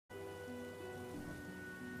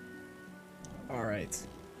All right.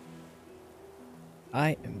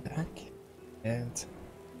 I am back, and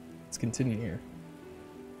let's continue here.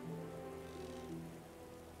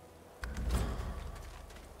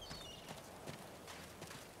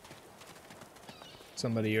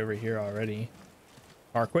 Somebody over here already.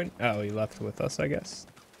 Tarquin? Oh, he left with us, I guess.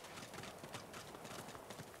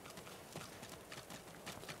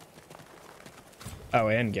 Oh,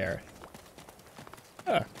 and Gareth.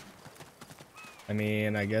 Oh. I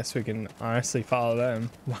mean, I guess we can honestly follow them.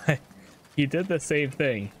 Why? He did the same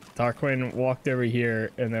thing. Tarquin walked over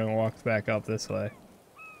here and then walked back up this way.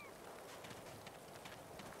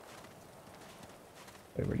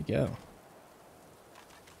 Wait, where'd he go?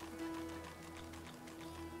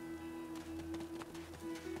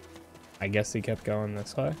 I guess he kept going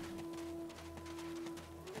this way.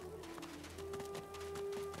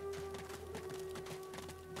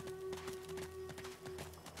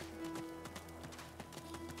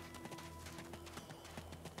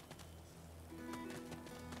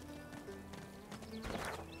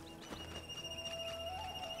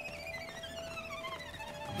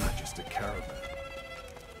 Just a caravan.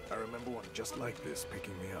 I remember one just like this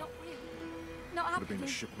picking me up. Not Would have been a happening.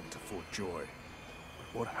 shipment to Fort Joy.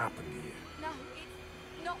 But what happened here?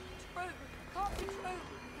 No, it's not true. Can't be true.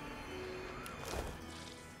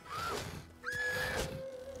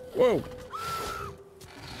 Whoa!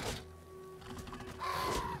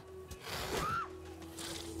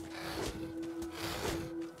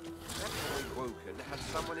 That boy Woken had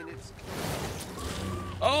someone in its...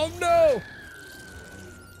 Oh no!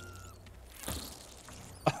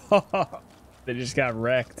 They just got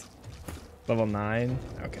wrecked. Level 9?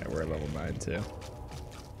 Okay, we're at level 9 too.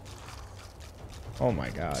 Oh my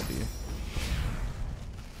god, dude.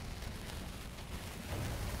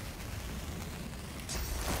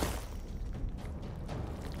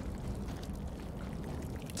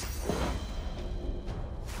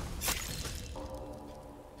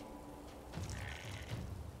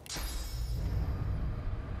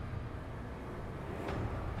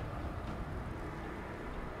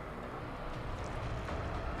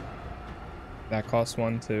 That costs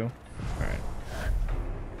 1 too. All right.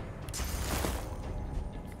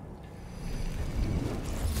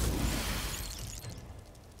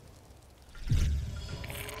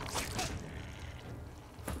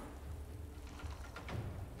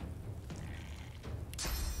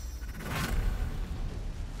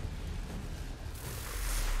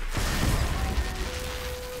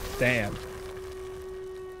 Damn.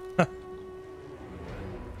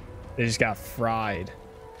 They just got fried.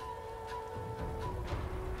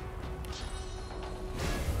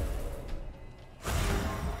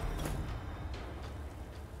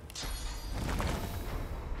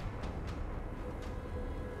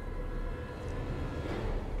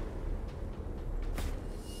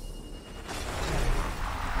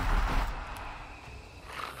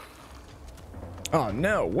 Oh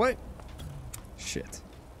no, what? Shit.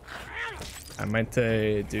 I meant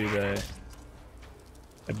to do the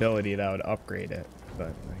ability that would upgrade it, but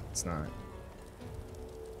like, it's not.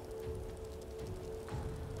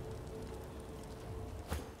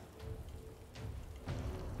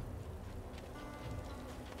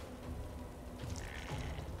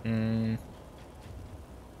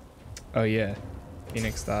 Oh yeah,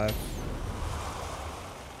 Phoenix dive.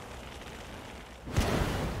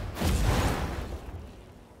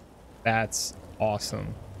 That's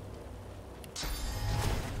awesome.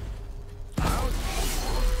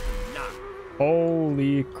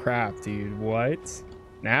 Holy crap, dude. What?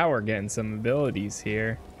 Now we're getting some abilities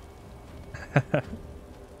here.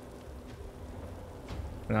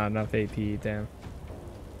 Not enough AP, damn.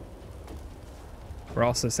 We're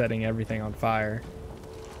also setting everything on fire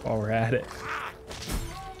while we're at it.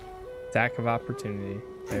 Attack of opportunity.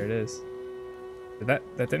 There it is. That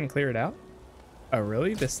didn't clear it out? Oh,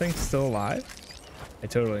 really? This thing's still alive? I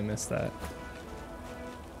totally missed that.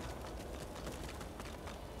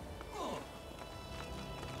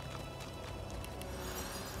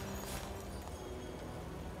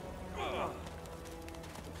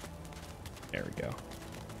 There we go.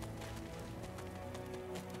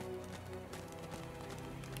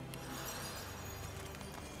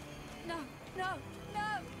 No, no, no.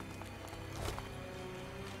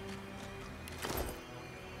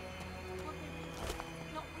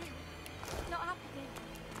 Not real. Not happening.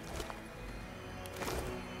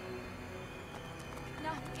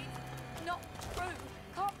 No, it's not true.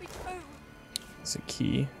 Can't be true. It's a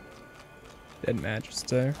key. Dead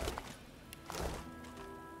Magister.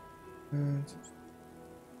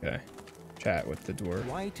 Okay. Chat with the dwarf.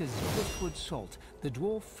 White as driftwood salt, the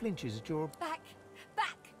dwarf flinches at your... Back,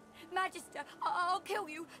 back. Magister. I'll kill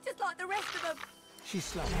you, just like the rest of them. She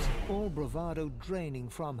slaps, all bravado draining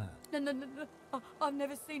from her. No. I've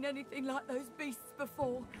never seen anything like those beasts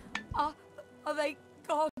before. Are they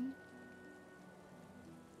gone?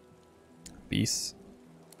 Beasts.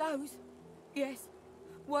 Those? Yes.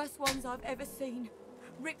 Worst ones I've ever seen.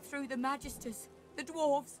 Ripped through the Magisters. The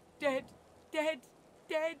dwarves. Dead.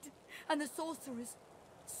 And the sorcerers.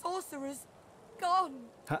 Gone.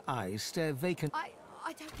 Her eyes stare vacant. I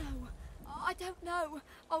don't know.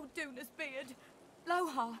 Old Duna's beard.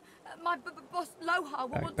 Lohar. My boss Lohar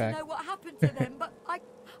will want to know what happened to them, but I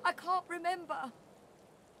can't remember.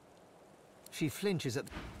 She flinches at...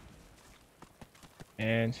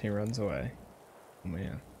 And she runs away. Oh,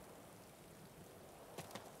 man.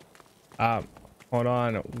 Hold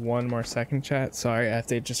on 1 more second, chat. Sorry, I have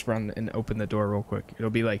to just run and open the door real quick.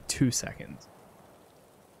 It'll be like 2 seconds.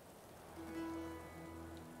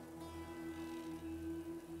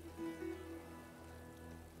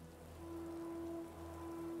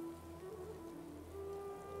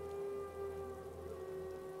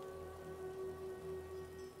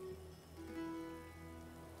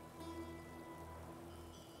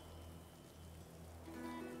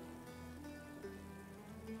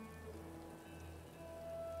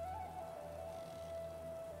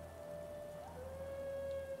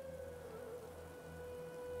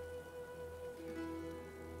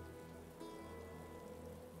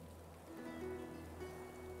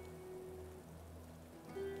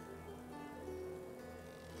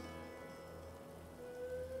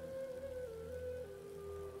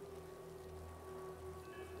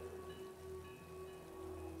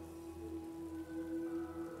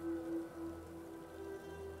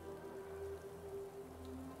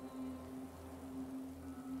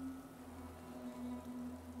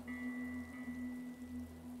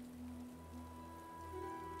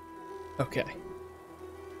 Okay.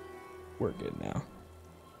 We're good now.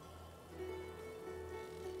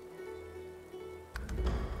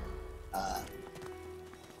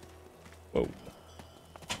 Whoa.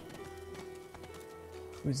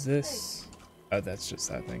 Who's this? Oh, that's just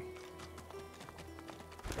that thing.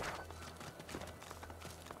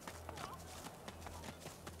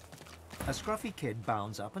 A scruffy kid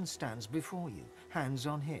bounds up and stands before you, hands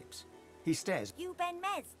on hips. He stares. You Ben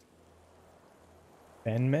Mez.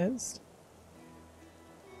 Ben Mez?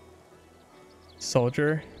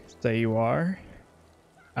 Soldier, say you are.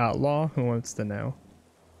 Outlaw, who wants to know?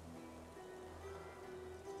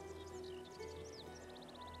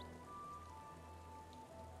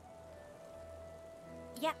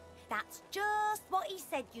 Yep, that's just what he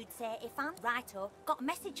said you'd say if I'm... Righto, got a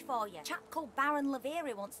message for you. Chap called Baron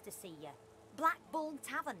Laveri wants to see you. Black Bull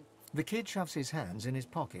Tavern. The kid shoves his hands in his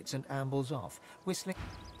pockets and ambles off, whistling.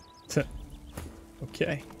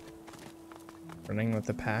 Okay. Running with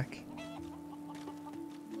the pack.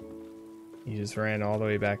 He just ran all the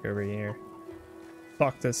way back over here.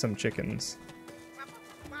 Talk to some chickens.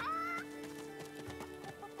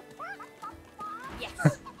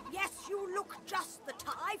 Yes, yes, you look just the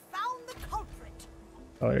time. I found the culprit.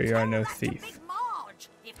 Oh, you are no Tell that to thief. Big Marge.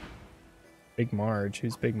 Big Marge?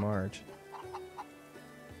 Who's Big Marge?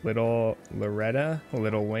 Little Loretta?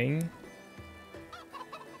 Little Wing?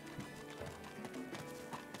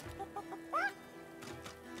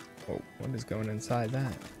 Oh, what is going inside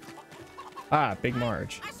that? Ah, Big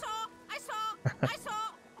Marge. I saw.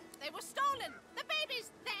 They were stolen. The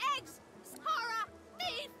babies, the eggs. Horror,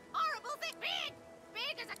 thief, horrible thing.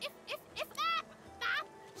 Big as a... If map.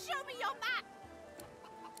 Show me your map.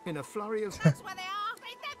 In a flurry of... That's where they are.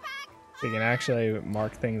 Bring them back. We can actually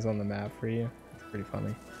mark things on the map for you. It's pretty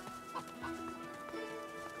funny.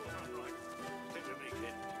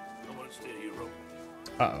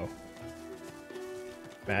 Uh-oh.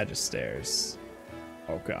 Magisters.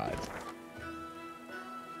 Oh god.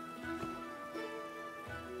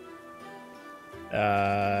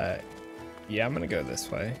 Yeah, I'm gonna go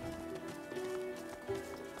this way.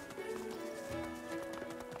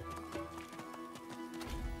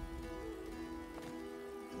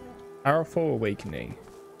 Powerful awakening.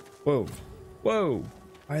 Whoa. Whoa.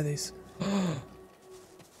 Why are these?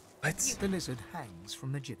 What? The lizard hangs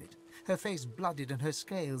from the gibbet, her face blooded and her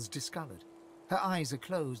scales discolored. Her eyes are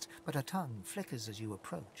closed, but her tongue flickers as you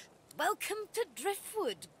approach. Welcome to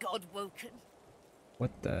Driftwood, Godwoken.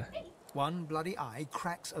 What the? One bloody eye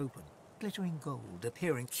cracks open, glittering gold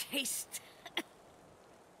appearing. Chased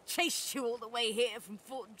you all the way here from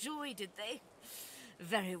Fort Joy, did they?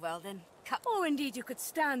 Very well then. Or indeed you could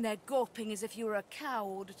stand there gawping as if you were a cow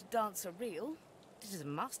ordered to dance a reel. It is a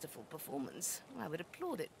masterful performance. I would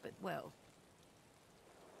applaud it, but well.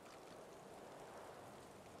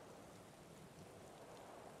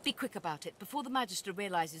 Be quick about it, before the Magister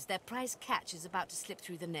realizes their prize catch is about to slip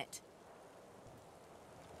through the net.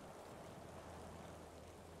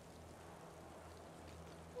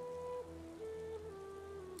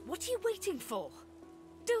 What are you waiting for?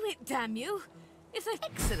 Do it, damn you! If they're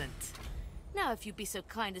excellent. Now, if you'd be so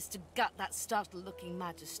kind as to gut that startled-looking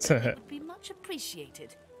Magister, it would be much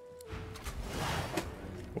appreciated.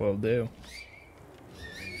 Will do.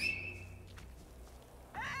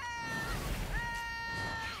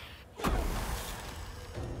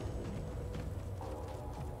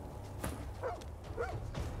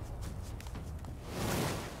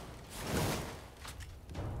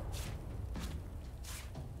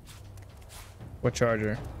 What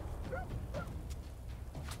charger?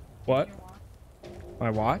 What? My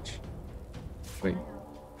watch? Wait,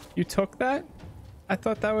 you took that? I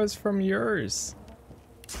thought that was from yours.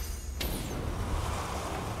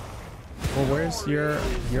 Well, where's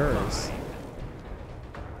yours?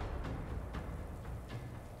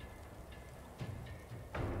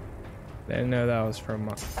 Didn't know that was from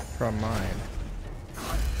mine.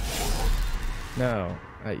 No,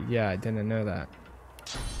 yeah, I didn't know that.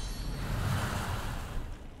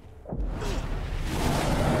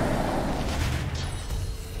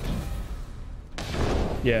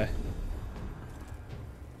 Yeah.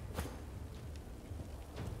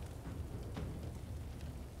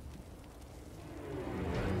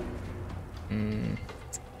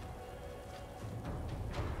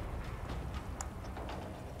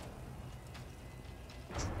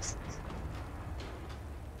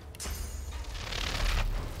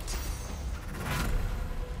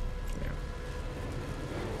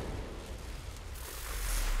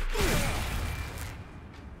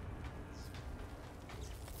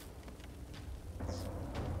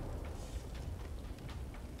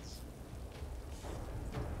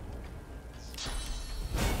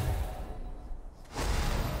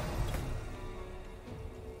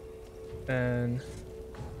 And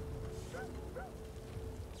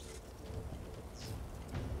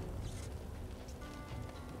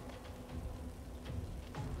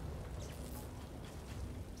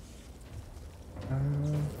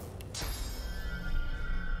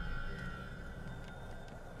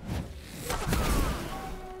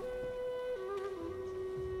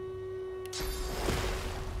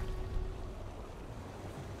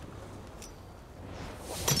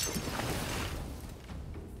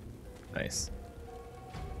nice.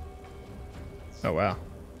 Oh wow.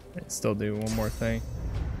 I still do one more thing.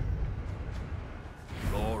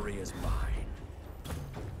 Glory is mine.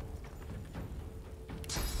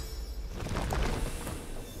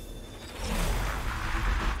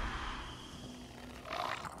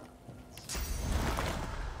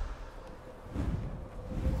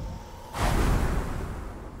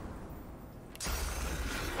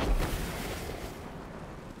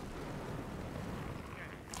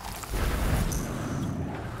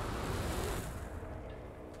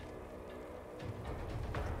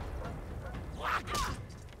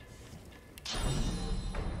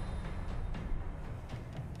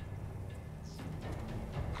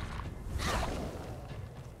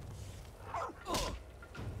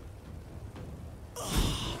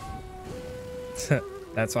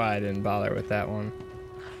 That's why I didn't bother with that one.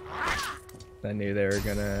 I knew they were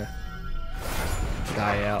gonna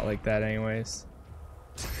die out like that anyways.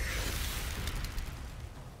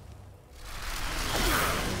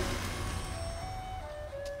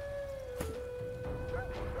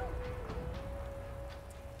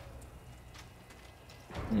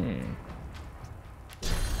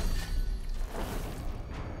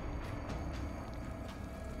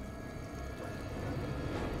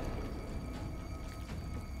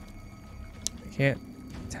 Can't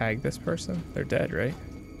tag this person? They're dead, right?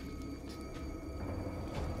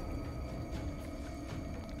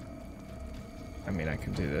 I mean, I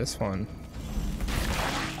can do this one.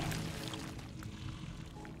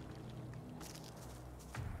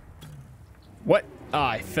 What? Ah,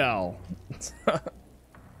 I fell.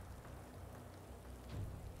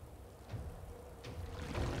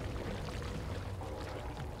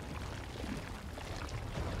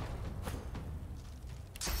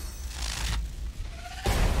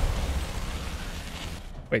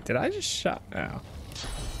 Wait, did I just shot? Oh.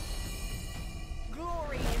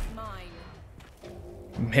 Glory is mine.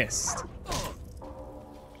 Missed.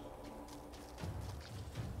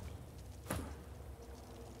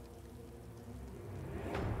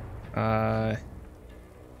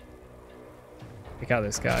 Pick out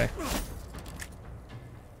this guy.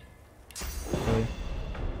 Really?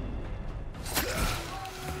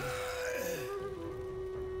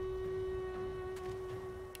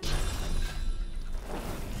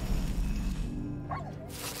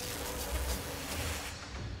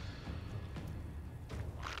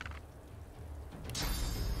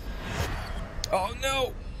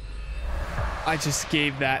 I just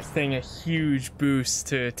gave that thing a huge boost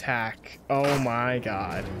to attack. Oh my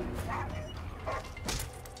god.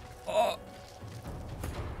 Oh,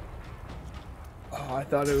 I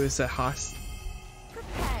thought it was a host.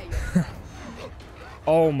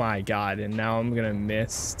 Oh my god, and now I'm gonna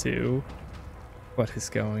miss too. What is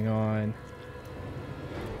going on?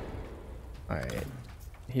 Alright.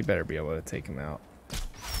 He better be able to take him out.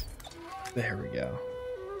 There we go.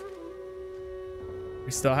 We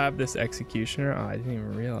still have this executioner? Oh, I didn't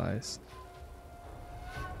even realize.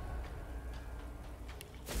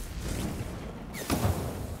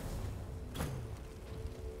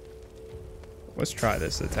 Let's try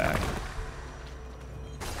this attack.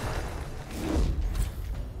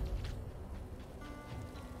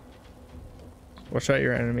 Watch out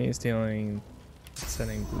your enemies dealing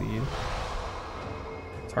setting bleed.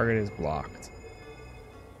 Target is blocked.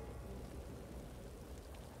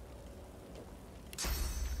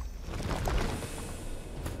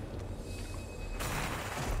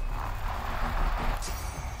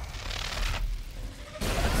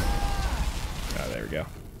 Oh, there we go.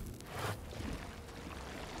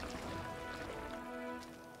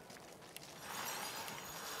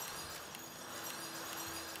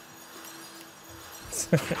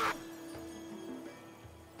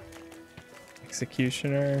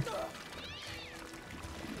 Executioner.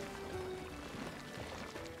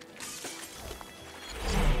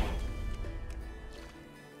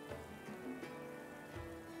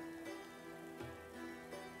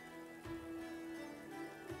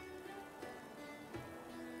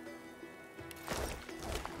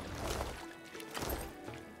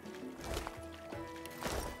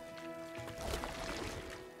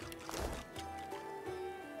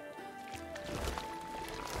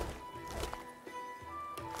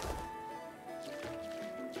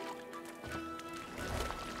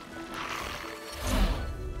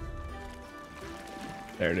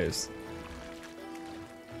 There it is.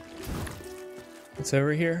 What's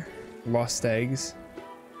over here? Lost eggs?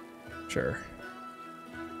 Sure.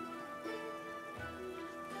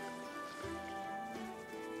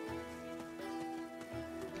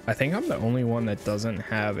 I think I'm the only one that doesn't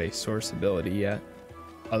have a source ability yet,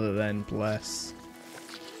 other than Bless.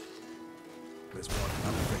 There's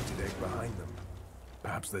one upgraded egg behind them.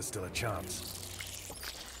 Perhaps there's still a chance.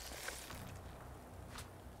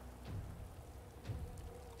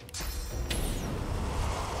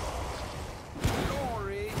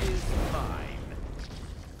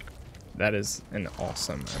 That is an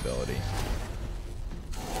awesome ability.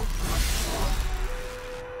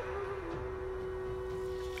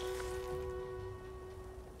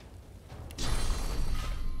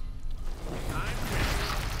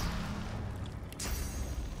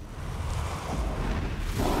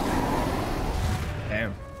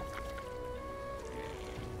 Damn.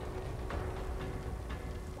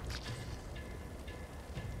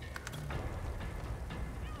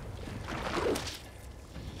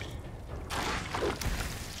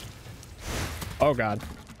 Oh god.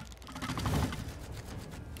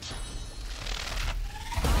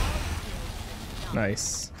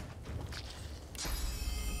 Nice.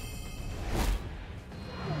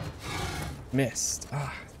 Missed.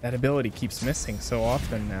 Ah, that ability keeps missing so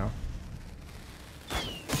often now.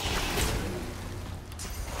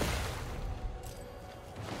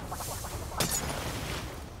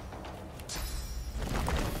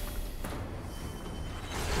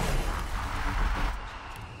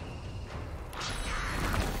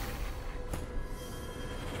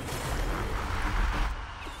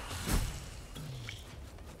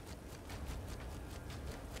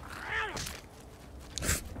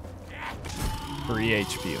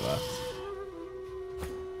 HP left.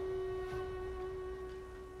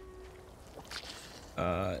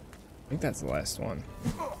 I think that's the last one.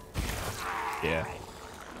 Yeah.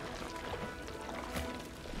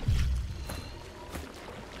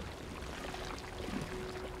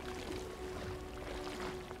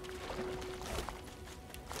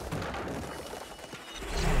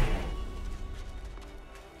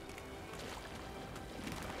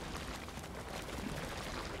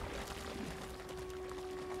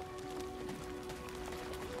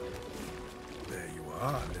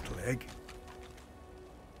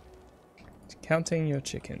 Counting your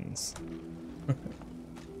chickens.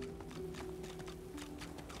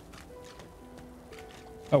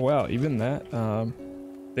 Oh wow, even that,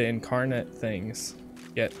 the incarnate things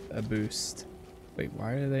get a boost. Wait,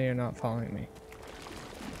 why are they not following me?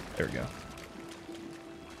 There we go.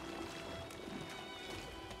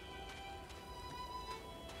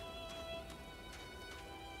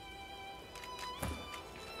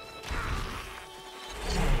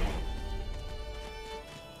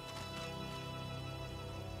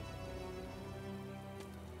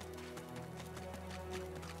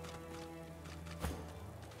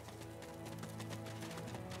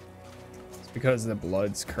 Because the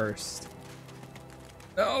blood's cursed.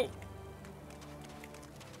 No.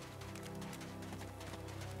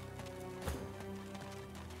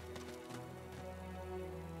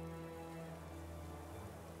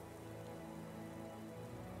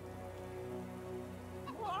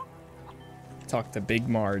 Talk to Big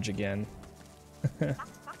Marge again. Baby's gone.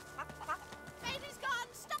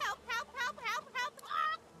 Stop. Help, help, help, help, help.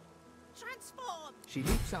 Ah! Transform. She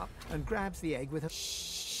leaps up and grabs the egg with her.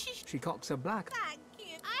 She cocks a black. Thank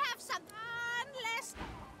you. I have some unless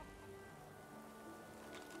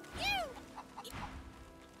you.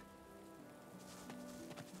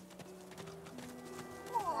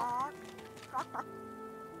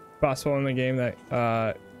 Possible in the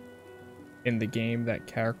game that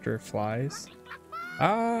character flies.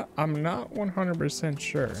 I'm not 100%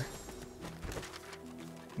 sure.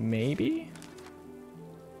 Maybe?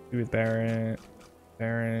 With Baron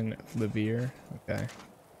Levere. Okay.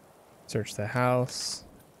 Search the house.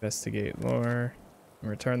 Investigate lore. And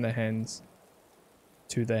return the hens.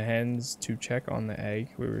 To the hens to check on the egg.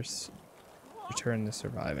 Return the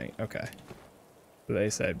surviving. Okay. So they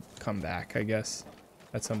said come back, I guess,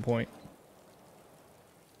 at some point.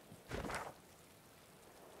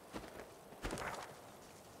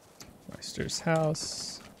 Meister's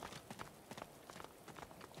house.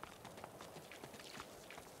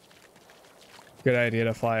 Good idea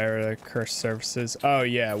to fly over the cursed surfaces. Oh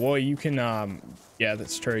yeah, well you can yeah,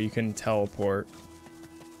 that's true, you can teleport.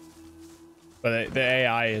 But the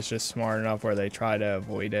AI is just smart enough where they try to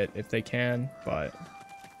avoid it if they can, but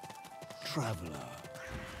Traveler,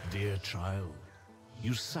 dear child,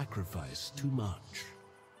 you sacrifice too much.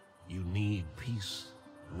 You need peace,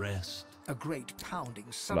 rest. A great pounding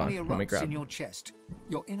suddenly erupts in your chest.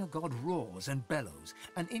 Your inner god roars and bellows,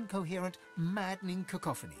 an incoherent, maddening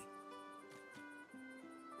cacophony.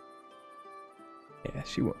 yeah,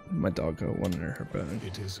 my dog wanted her bone.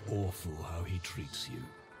 It is awful how he treats you.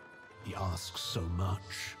 He asks so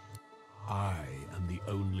much. I am the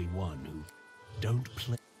only one who don't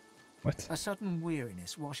play. What? A sudden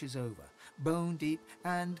weariness washes over, bone deep,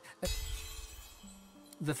 and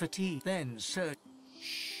the fatigue then surges.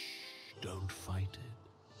 Shh, don't fight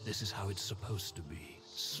it. This is how it's supposed to be.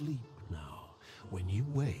 Sleep now. When you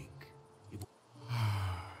wake,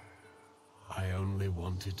 I only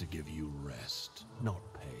wanted to give you rest, not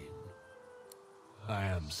pain. I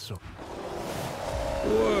am so...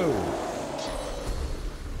 Whoa!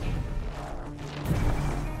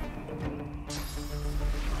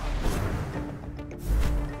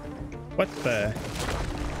 What the?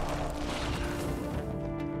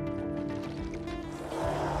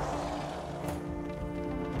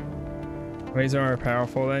 Ways are more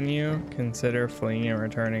powerful than you. Consider fleeing and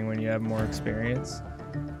returning when you have more experience.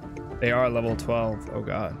 They are level 12. Oh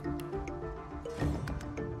god.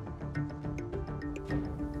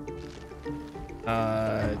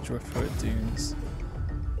 Driftwood Dunes.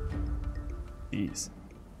 Jeez.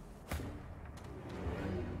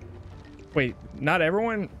 Wait, not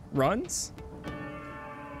everyone runs?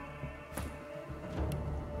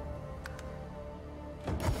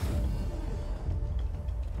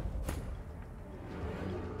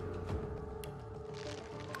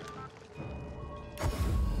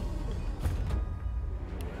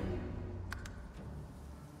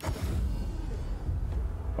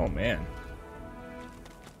 Oh man.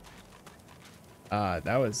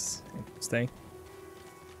 That was interesting.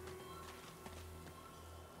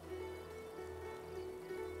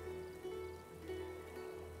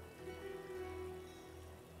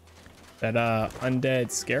 That undead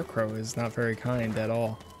scarecrow is not very kind at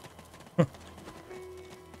all. Up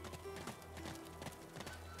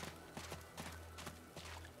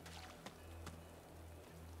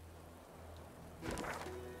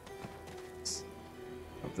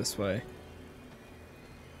this way.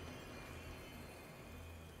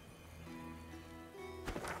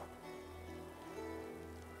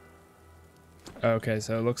 Okay,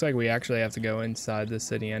 so it looks like we actually have to go inside the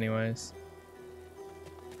city anyways.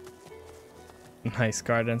 Nice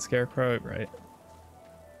garden scarecrow, right?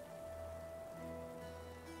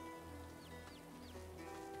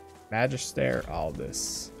 Magister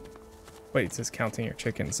Aldous. Wait, it says counting your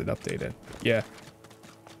chickens. It updated. Yeah.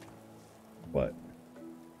 What?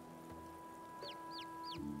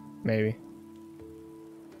 Maybe.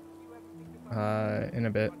 In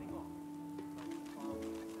a bit.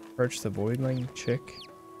 Approach the voidling chick.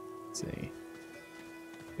 Let's see.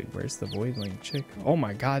 Dude, where's the voidling chick? Oh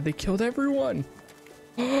my god, they killed everyone!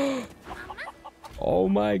 Oh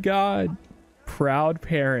my god. Proud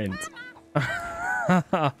parent.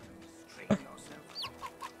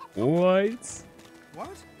 What?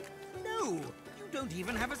 What? No! You don't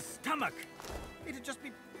even have a stomach! It'd just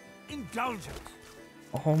be indulgent.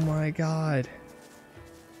 Oh my god.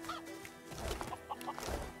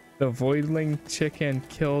 The voidling chicken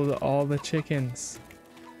killed all the chickens.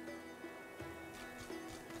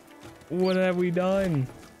 What have we done?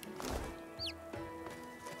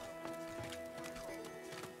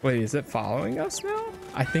 Wait, is it following us now?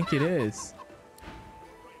 I think it is.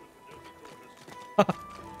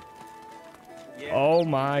 Oh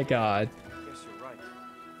my god. Guess you're right.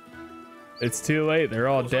 It's too late. They're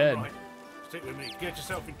all dead. Right. Stick with me. Get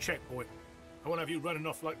yourself in check, boy. I won't have you running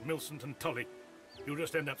off like Millicent and Tully. You'll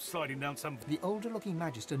just end up sliding down some... The older-looking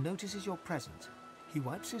Magister notices your presence. He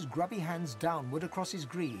wipes his grubby hands downward across his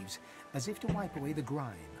greaves, as if to wipe away the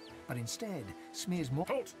grime, but instead smears more...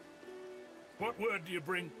 Halt! What word do you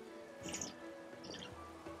bring?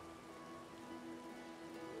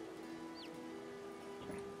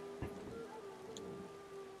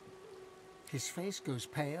 His face goes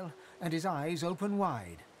pale, and his eyes open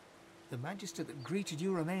wide. The Magister that greeted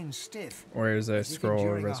you remains stiff. Or is a as if scroll of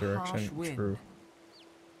enduring a resurrection harsh wind. true?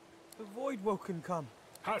 The void woken come.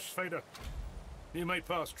 Hush, Fader. You may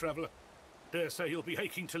pass, traveller. Dare say you'll be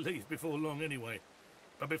aching to leave before long anyway.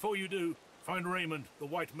 But before you do, find Raymond, the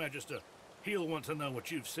White Magister. He'll want to know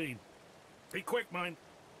what you've seen. Be quick, mind.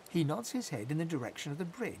 He nods his head in the direction of the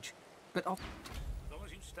bridge, but off... As long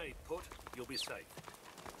as you stay put, you'll be safe.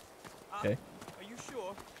 Okay. Are you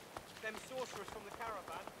sure? Them sorcerers from the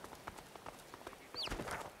caravan?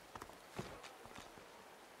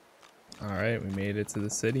 Alright, we made it to the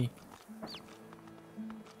city.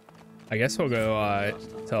 I guess we'll go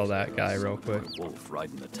tell that guy real quick. Wolf right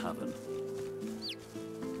in the tavern.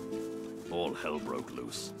 All hell broke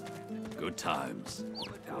loose. Good times.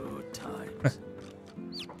 Good times.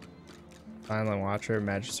 Silent Watcher,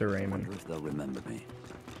 Magister Raymond. Wonder if they'll remember me.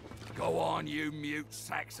 Go on, you mute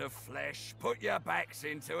sacks of flesh. Put your backs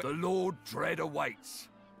into it. The Lord Dread awaits.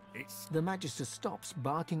 It's... The Magister stops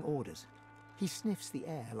barking orders. He sniffs the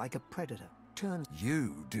air like a predator, turns...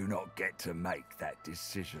 You do not get to make that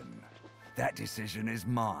decision. That decision is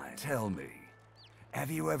mine. Tell me, have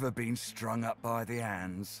you ever been strung up by the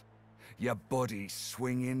hands? Your body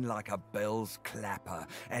swinging like a bell's clapper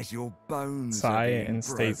as your bones Sigh are being and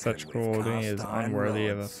state such broken with cruelty is cast-iron unworthy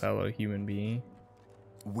of a rods. fellow human being.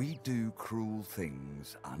 We do cruel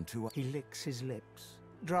things unto... He licks his lips.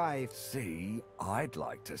 Drive. See, I'd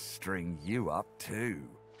like to string you up too.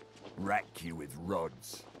 Rack you with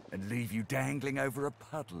rods and leave you dangling over a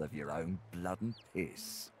puddle of your own blood and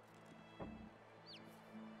piss.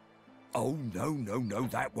 Oh, no,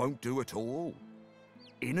 that won't do at all.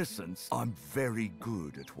 Innocence, I'm very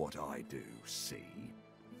good at what I do, see?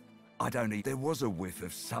 I don't need... There was a whiff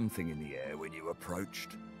of something in the air when you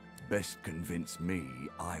approached. Best convince me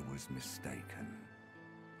I was mistaken.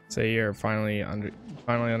 So you finally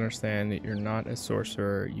understand that you're not a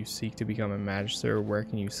sorcerer. You seek to become a magister. Where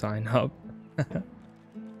can you sign up?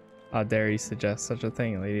 How dare you suggest such a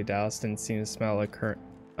thing? Lady Dallas didn't seem to smell a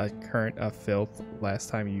current of filth last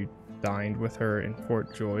time you dined with her in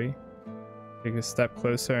Fort Joy. Take a step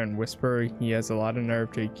closer and whisper, he has a lot of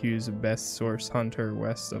nerve to accuse the best source hunter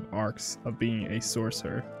west of Arcs of being a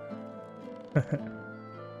sorcerer.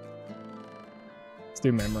 Let's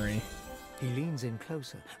do memory. He leans in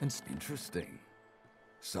closer and... Interesting.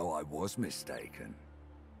 So I was mistaken.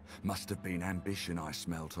 Must have been ambition I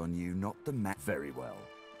smelt on you, not the very well.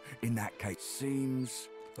 In that case, seems,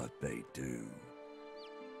 but they do.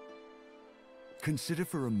 Consider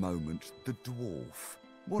for a moment the dwarf.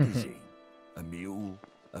 What is he? A mule?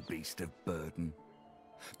 A beast of burden?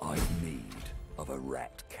 I've need of a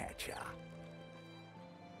rat catcher.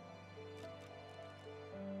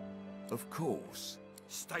 Of course.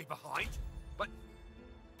 Stay behind?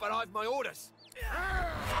 But I've my orders.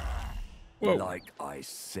 Whoa. Like I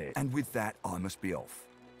said. And with that, I must be off.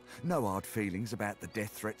 No hard feelings about the death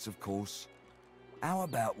threats, of course. How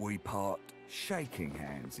about we part shaking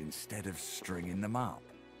hands instead of stringing them up?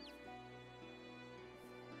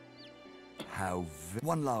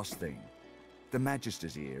 One last thing. The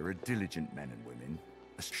Magisters here are diligent men and women.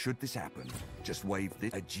 Should this happen, just wave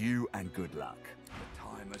this adieu and good luck. The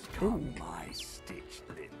time has come, my stitched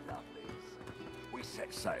lit lovelies. We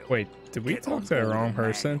set sail. Wait, did we talk to the wrong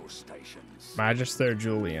person? Magister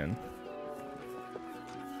Julian.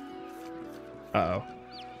 Uh-oh.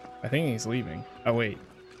 I think he's leaving. Oh, wait.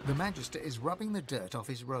 The Magister is rubbing the dirt off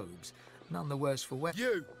his robes, none the worse for wear.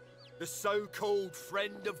 You, the so-called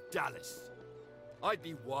friend of Dallas. I'd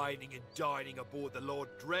be whining and dining aboard the Lord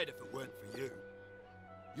Dread if it weren't for you.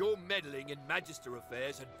 You're meddling in Magister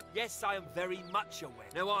affairs, and yes, I am very much aware.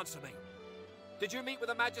 Now answer me. Did you meet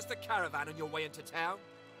with a Magister caravan on your way into town?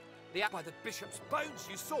 By the Bishop's bones,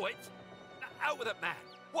 you saw it? Out with it, man.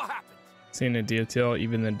 What happened? Seeing a detail,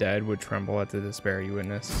 even the dead would tremble at the despair you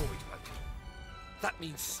witness. That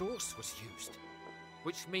means source was used.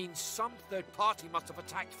 Which means some third party must have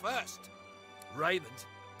attacked first. Raymond,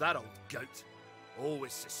 that old goat,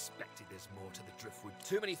 always suspected there's more to the driftwood.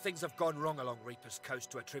 Too many things have gone wrong along Reaper's Coast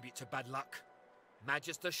to attribute to bad luck.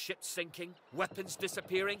 Magister's ship sinking, weapons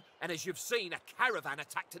disappearing, and as you've seen, a caravan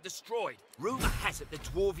attacked and destroyed. Rumour has it the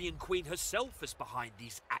Dwarvian Queen herself is behind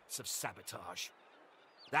these acts of sabotage.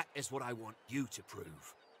 That is what I want you to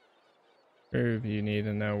prove. Prove you need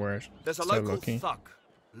to know where There's a to local looking. thug,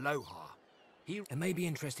 Lohar. It may be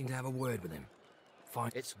interesting to have a word with him.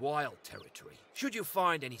 It's wild territory. Should you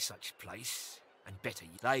find any such place, and better,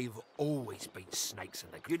 they've always been snakes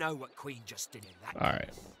in the... You know what Queen just did in that.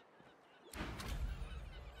 Alright.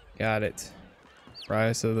 Got it.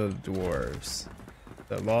 Rise of the Dwarves.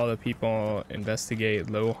 The law of the people investigate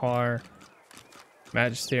Lohar.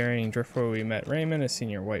 Magister in Driftwood, we met Raymond, a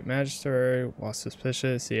senior white magister. While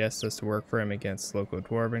suspicious, he asked us to work for him against local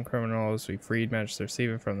dwarven criminals. We freed Magister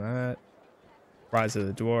Steven from that. Rise of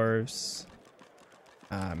the Dwarves.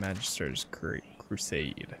 Magister's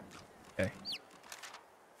Crusade. Okay.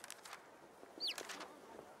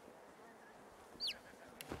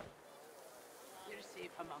 You're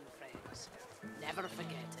safe among friends. Never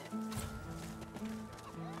forget it.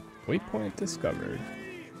 Waypoint discovered.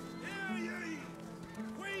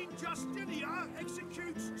 Queen Justinia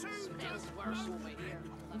executes two Smells worse over here.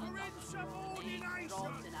 for insubordination.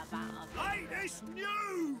 Dropped in a vat of Latest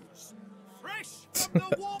news! Fresh from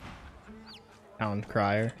the war. Town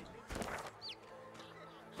Crier.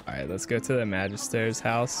 Alright, let's go to the Magister's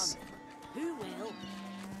house. Who will?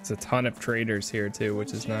 There's a ton of traders here too,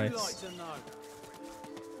 which is nice.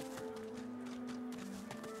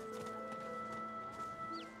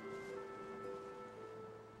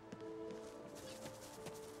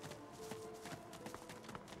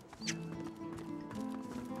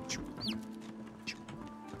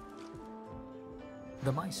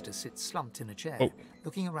 The Meister sits slumped in a chair,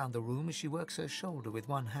 looking around the room as she works her shoulder with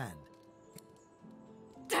one hand.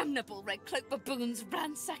 Damnable red cloak baboons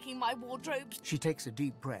ransacking my wardrobes. She takes a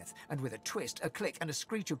deep breath, and with a twist, a click, and a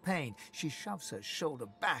screech of pain, she shoves her shoulder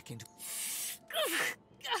back into...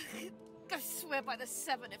 I swear by the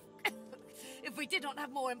seven, if we did not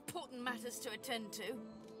have more important matters to attend to.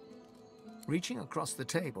 Reaching across the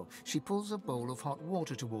table, she pulls a bowl of hot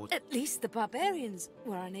water towards... At least the barbarians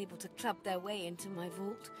were unable to club their way into my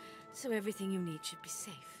vault, so everything you need should be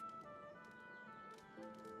safe.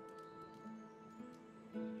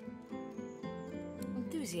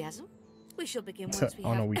 Enthusiasm? We shall begin once we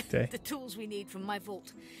On a have weekday. the tools we need from my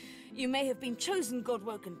vault. You may have been chosen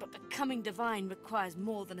Godwoken, but becoming divine requires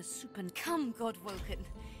more than a super... Come, Godwoken.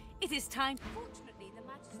 It is time. Fortunately, the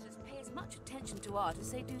Magisters pay as much attention to art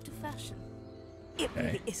as they do to fashion. It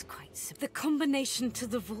really is quite simple. The combination to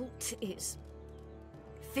the vault is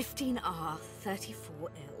 15R,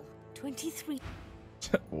 34L, 23...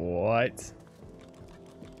 What?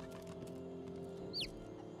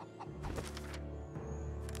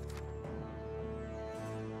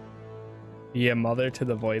 Yeah, mother to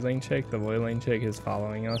the Voiling chick. The Voiling chick is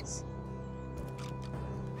following us.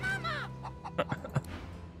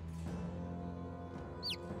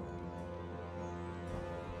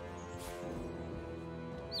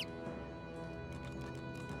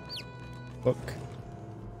 Book.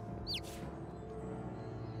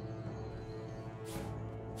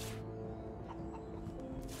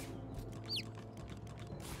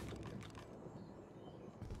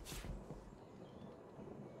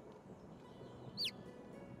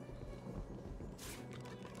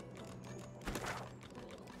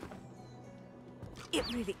 It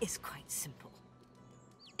really is quite simple.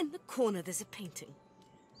 In the corner, there's a painting.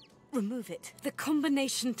 Remove it. The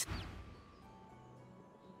combination...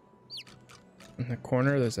 In the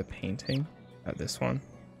corner, there's a painting. This one.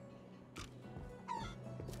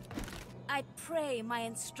 I pray my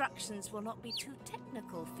instructions will not be too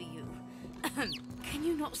technical for you. Can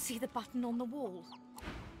you not see the button on the wall?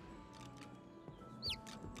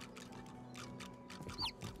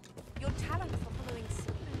 Your talent for following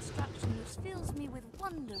simple instructions fills me with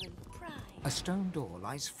wonder and pride. A stone door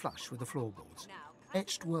lies flush with the floorboards.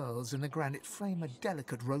 Etched whorls in the granite frame a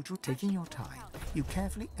delicate rotary. Taking your time, you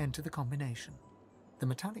carefully enter the combination. The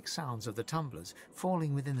metallic sounds of the tumblers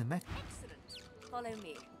falling within the metal. Excellent. Follow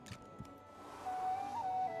me.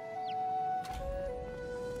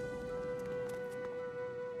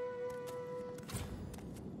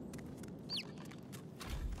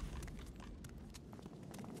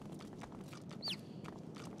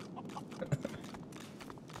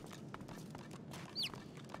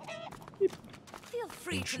 Feel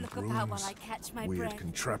free to Ancient look about while ruins, I catch my weird breath.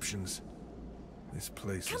 contraptions. This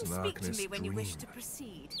place Come is an speak to Arcanist's me when you wish dream. to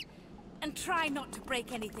proceed. And try not to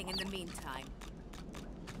break anything in the meantime.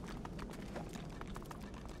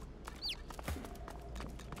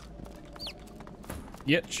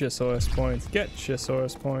 Get your source points. Get your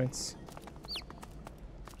source points.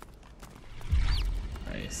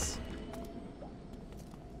 Nice.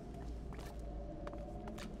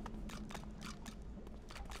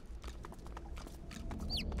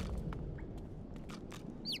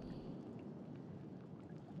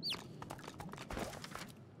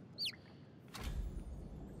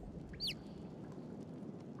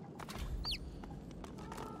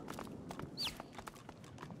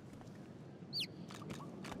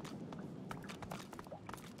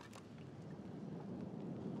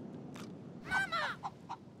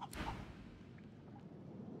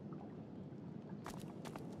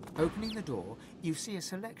 Opening the door, you see a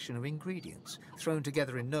selection of ingredients, thrown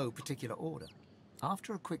together in no particular order.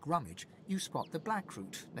 After a quick rummage, you spot the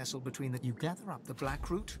blackroot nestled between the... You gather up the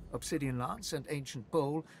blackroot, obsidian lance, and ancient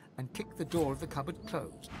bowl, and kick the door of the cupboard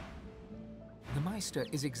closed. The Meister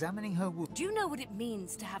is examining her wound. Do you know what it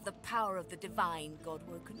means to have the power of the divine,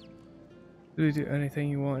 Godwoken? You do anything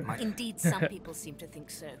you want. Indeed, some people seem to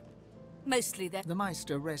think so. Mostly they're... The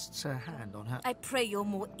Meister rests her hand on her... I pray you're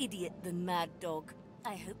more idiot than mad dog.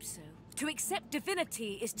 I hope so. To accept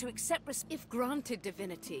divinity is to accept... If granted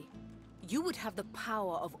divinity, you would have the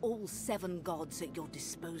power of all 7 gods at your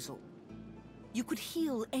disposal. You could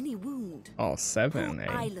heal any wound. All 7, Poor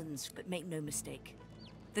islands, but make no mistake.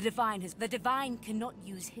 The divine cannot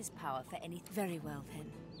use his power for anything. Very well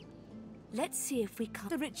then. Let's see if we can...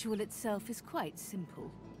 The ritual itself is quite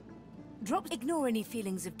simple. Ignore any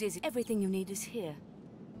feelings of dizzy. Everything you need is here.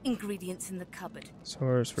 Ingredients in the cupboard.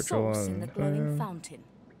 Source in the glowing fountain.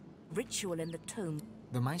 Ritual in the tome.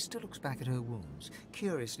 The Meister looks back at her wounds,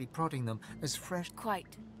 curiously prodding them as fresh...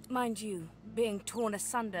 Quite. Mind you, being torn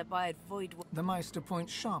asunder by a void... The Meister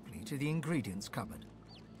points sharply to the ingredients cupboard.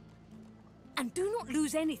 And do not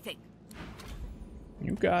lose anything.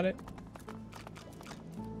 You got it.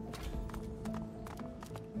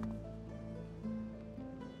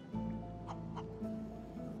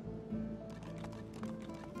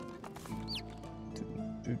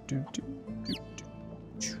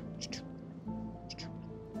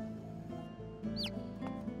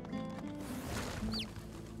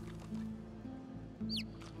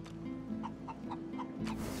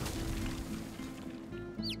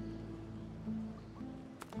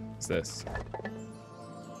 What's this?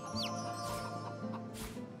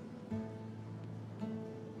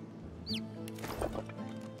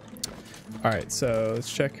 Alright, so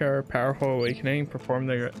let's check our powerful awakening.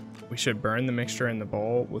 We should burn the mixture in the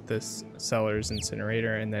bowl with this cellar's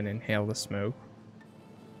incinerator and then inhale the smoke.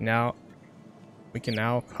 Now, we can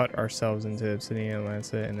now cut ourselves into obsidian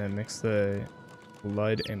lancet and then mix the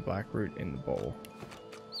blood and blackroot in the bowl.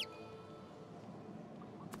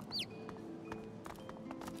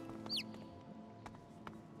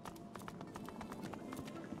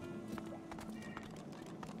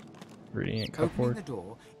 Ingredient cupboard. Opening the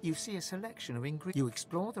door, you see a selection of ingredients. You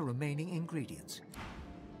explore the remaining ingredients.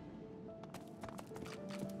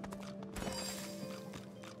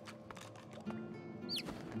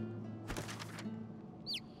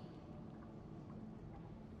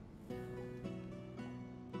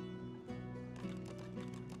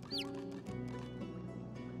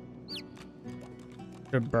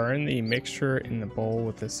 To burn the mixture in the bowl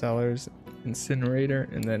with the cellar's incinerator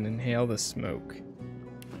and then inhale the smoke.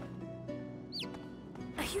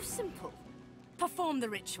 Are you simple? Perform the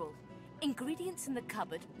ritual. Ingredients in the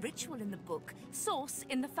cupboard, ritual in the book, source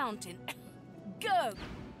in the fountain. Go!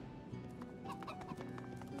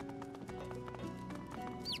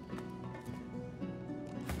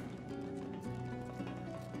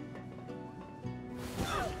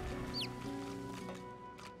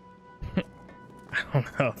 I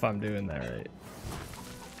don't know if I'm doing that right.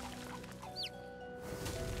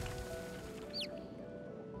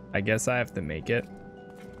 I guess I have to make it.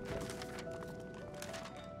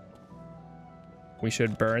 We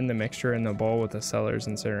should burn the mixture in the bowl with the cellar's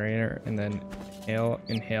incinerator and then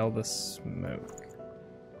inhale the smoke.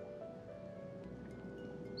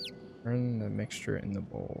 Burn the mixture in the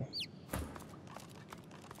bowl.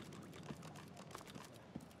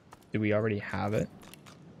 Do we already have it?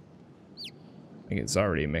 Like it's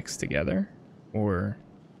already mixed together, or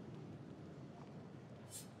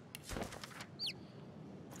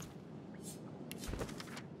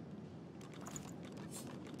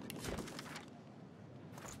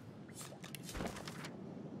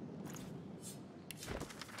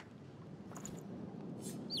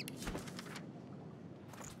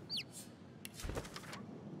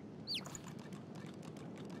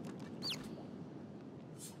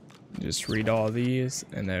Just read all these,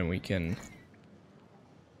 and then we can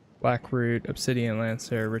Blackroot, Obsidian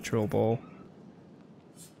Lancer, Ritual Bowl.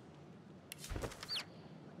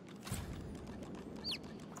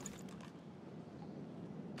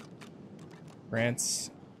 Grants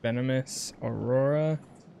Venomous Aurora.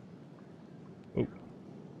 Oh.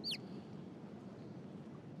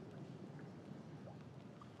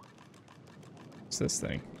 What's this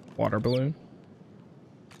thing? Water balloon.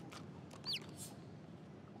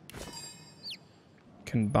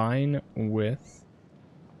 Combine with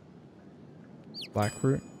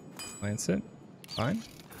Blackroot, Lancet. Fine.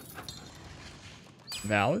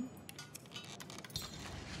 Valid.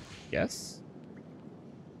 Yes.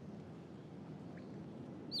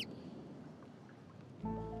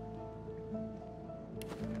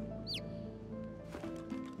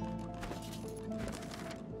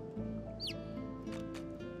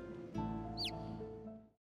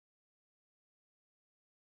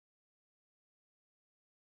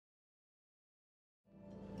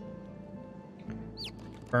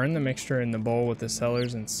 Burn the mixture in the bowl with the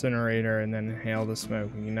cellar's incinerator and then inhale the smoke.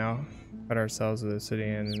 We can now cut ourselves with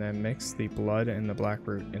obsidian and then mix the blood and the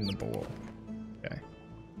blackroot in the bowl. Okay.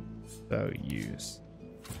 So use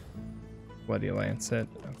Bloody Lancet.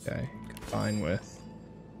 Okay. Combine with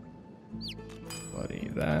Bloody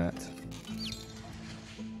that.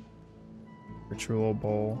 Ritual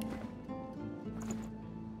Bowl.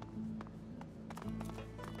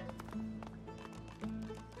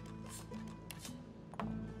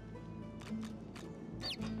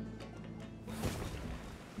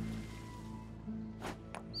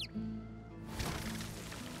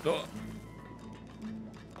 Oh.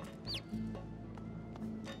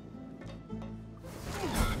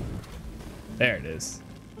 There it is.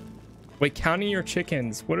 Wait, counting your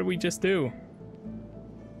chickens. What did we just do?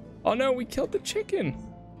 Oh no, we killed the chicken.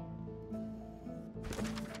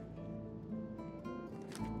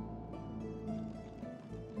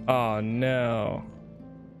 Oh no.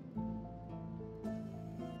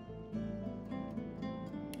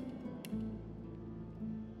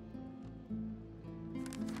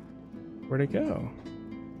 Where'd it go?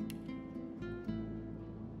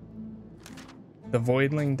 The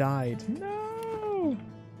voidling died. No!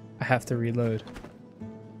 I have to reload.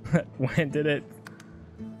 When did it?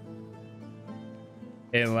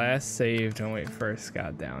 It last saved when we first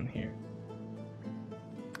got down here.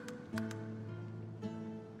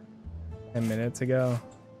 10 minutes ago.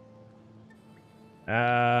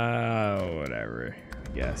 Whatever.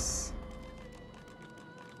 I guess.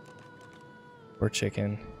 Or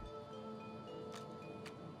chicken.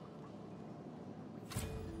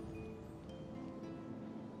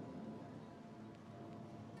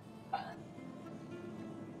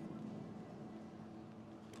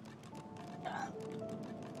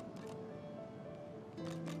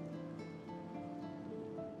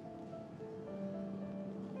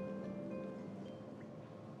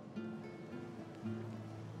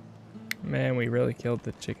 Man, we really killed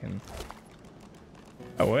the chicken.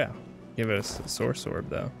 Oh yeah, give us a source orb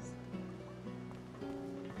though.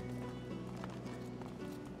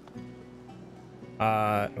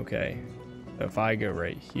 Okay. So if I go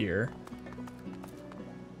right here.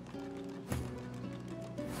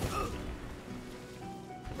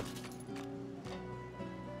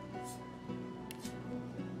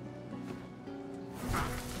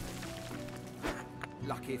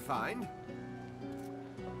 Lucky find.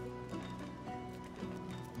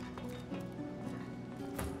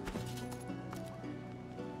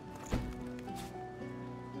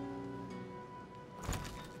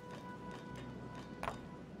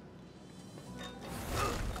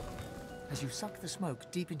 As you suck the smoke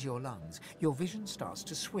deep into your lungs, your vision starts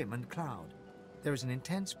to swim and cloud. There is an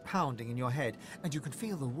intense pounding in your head, and you can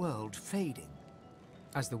feel the world fading.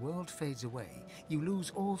 As the world fades away, you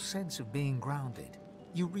lose all sense of being grounded.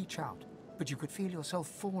 You reach out, but you could feel yourself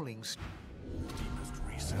falling. Deepest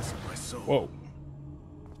recess of my soul. Whoa.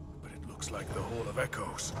 But it looks like the Hall of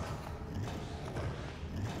Echoes.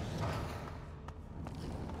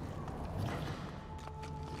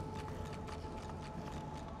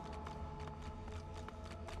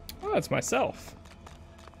 Oh, it's myself.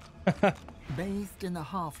 Bathed in the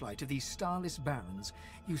half-light of these starless barrens,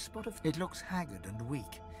 you spot it looks haggard and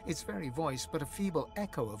weak. Its very voice but a feeble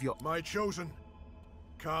echo of your... My chosen,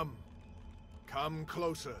 come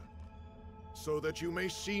closer, so that you may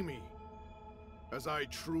see me as I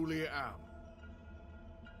truly am.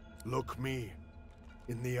 Look me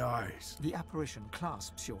in the eyes. The apparition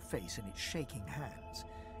clasps your face in its shaking hands.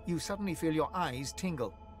 You suddenly feel your eyes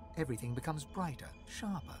tingle. Everything becomes brighter,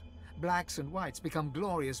 sharper. Blacks and whites become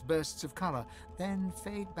glorious bursts of color, then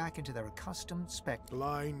fade back into their accustomed spectrum.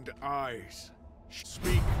 Blind eyes.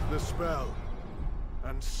 Speak the spell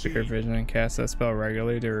and see. Spirit vision and cast that spell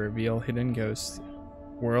regularly to reveal hidden ghosts.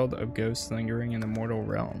 World of ghosts lingering in the mortal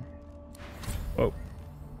realm. Whoa.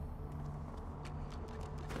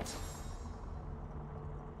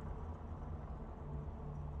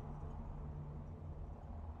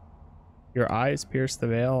 Your eyes pierce the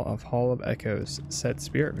veil of Hall of Echoes. Set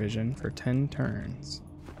spirit vision for 10 turns.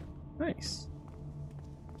 Nice.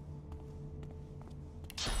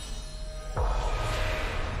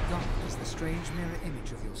 God is the strange mirror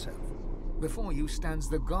image of yourself. Before you stands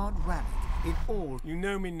the god Rannick in all. You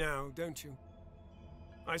know me now, don't you?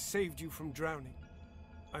 I saved you from drowning.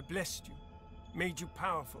 I blessed you, made you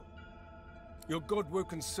powerful. Your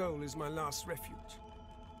god-woken soul is my last refuge,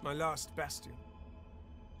 my last bastion.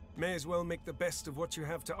 May as well make the best of what you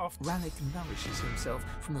have to offer. Rannick nourishes himself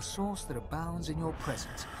from the source that abounds in your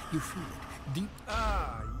presence. You feel it deep.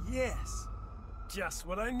 Ah, yes. Just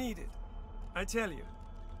what I needed. I tell you,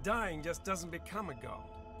 dying just doesn't become a god.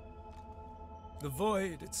 The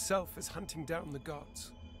void itself is hunting down the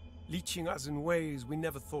gods, leeching us in ways we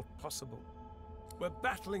never thought possible. We're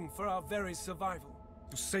battling for our very survival,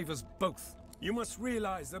 to save us both. You must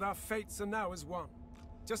realize that our fates are now as one.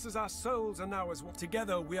 Just as our souls are now as one.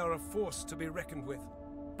 Together we are a force to be reckoned with.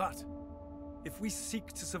 But if we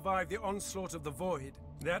seek to survive the onslaught of the void,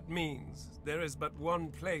 that means there is but one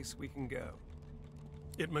place we can go.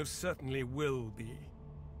 It most certainly will be.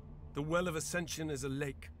 The Well of Ascension is a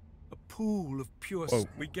lake, a pool of pure...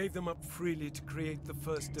 We gave them up freely to create the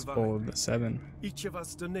first divine. Bowl of the Seven. Each of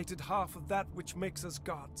us donated half of that which makes us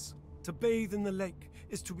gods. To bathe in the lake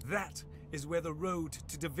is to... That is where the road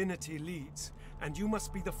to divinity leads, and you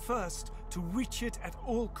must be the first to reach it at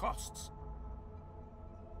all costs.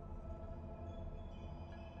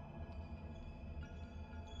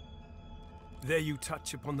 There you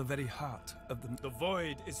touch upon the very heart of the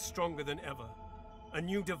void is stronger than ever. A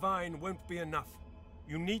new divine won't be enough.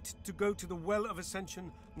 You need to go to the Well of Ascension,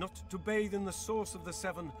 not to bathe in the source of the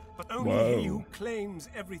seven, but only he who claims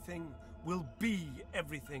everything will be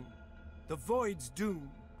everything. The void's doom,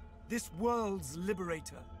 this world's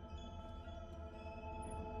liberator.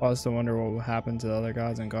 I also wonder what will happen to the other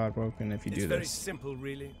gods and Godwoken if you do this. It's very simple,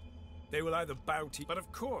 really. They will either bow to you, but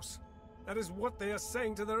of course, that is what they are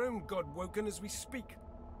saying to their own Godwoken as we speak.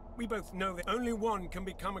 We both know that only one can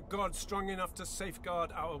become a god strong enough to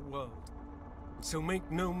safeguard our world. So make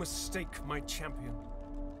no mistake, my champion.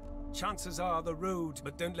 Chances are the road,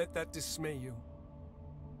 but don't let that dismay you.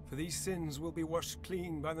 For these sins will be washed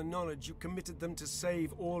clean by the knowledge you committed them to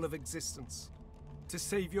save all of existence. To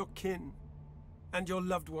save your kin, and your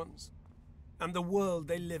loved ones, and the world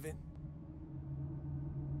they live in.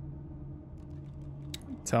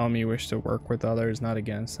 Tell them you wish to work with others, not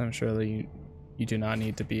against them. Surely you do not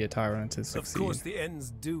need to be a tyrant to succeed. Of course the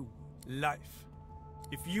ends do. Life.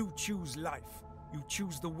 If you choose life, you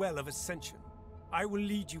choose the Well of Ascension. I will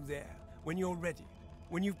lead you there when you're ready,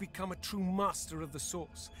 when you've become a true master of the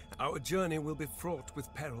Source. Our journey will be fraught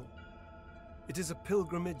with peril. It is a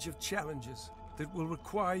pilgrimage of challenges that will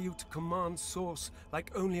require you to command Source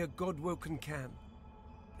like only a Godwoken can,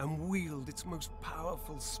 and wield its most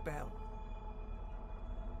powerful spell.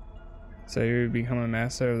 So you become a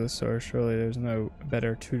master of the Source. Surely there's no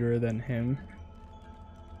better tutor than him.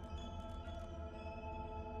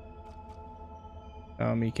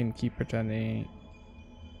 He can keep pretending.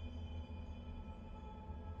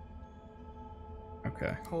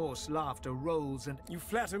 Okay. Coarse laughter rolls and... You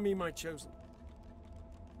flatter me, my chosen.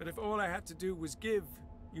 But if all I had to do was give,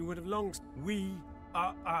 you would have long... We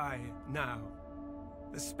are I now.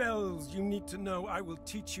 The spells you need to know I will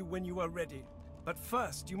teach you when you are ready. But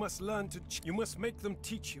first, you must learn to... You must make them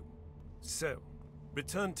teach you. So,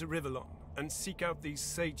 return to Rivellon and seek out these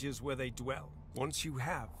sages where they dwell. Once you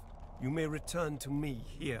have, you may return to me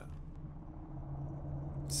here.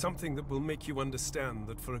 Something that will make you understand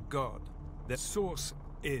that for a god, their source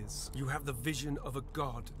is. You have the vision of a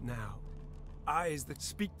god now. Eyes that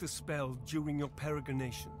speak the spell during your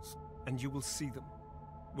peregrinations, and you will see them.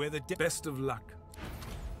 Where the best of luck.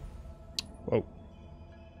 Whoa.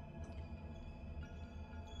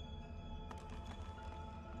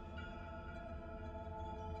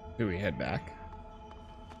 Do we head back?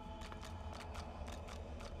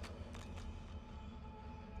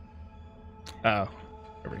 Oh,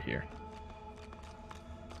 over here.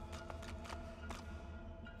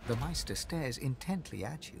 The Meister stares intently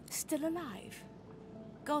at you. Still alive?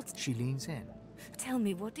 God. She leans in. Tell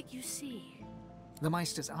me, what did you see? The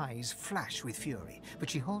Meister's eyes flash with fury,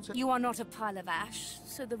 but she holds it. You are not a pile of ash,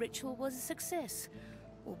 so the ritual was a success.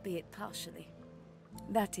 albeit partially.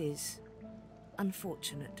 That is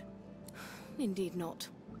unfortunate. Indeed not.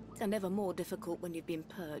 And ever more difficult when you've been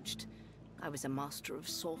purged. I was a master of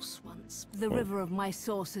source once. The river of my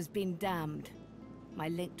source has been damned. My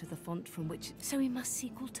link to the font from which... So we must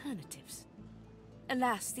seek alternatives.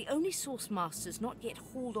 Alas, the only source masters not yet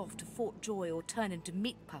hauled off to Fort Joy or turned into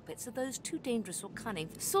meat puppets are those too dangerous or cunning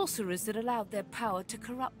sorcerers that allowed their power to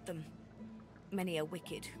corrupt them. Many are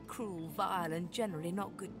wicked, cruel, vile, and generally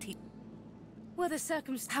not good teachers. Were the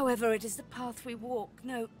circumstances... However, it is the path we walk,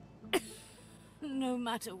 no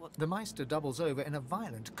matter what. The Meister doubles over in a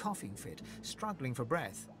violent coughing fit, struggling for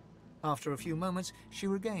breath. After a few moments, she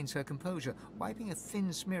regains her composure, wiping a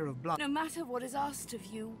thin smear of blood. No matter what is asked of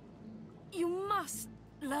you, you must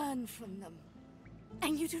learn from them.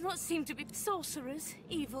 And you do not seem to be sorcerers,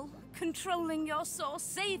 evil, controlling your source,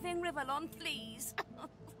 saving Rivellon, please.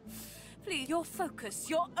 Please, your focus,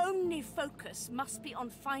 your only focus, must be on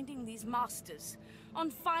finding these masters, on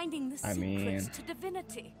finding the secrets to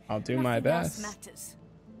divinity. I'll do my best. Matters.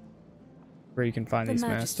 Where you can find these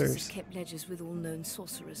masters. Have kept ledgers with all known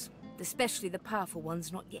sorcerers, especially the powerful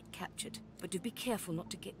ones not yet captured. But do be careful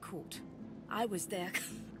not to get caught. I was their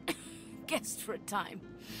guest for a time.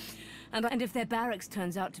 And if their barracks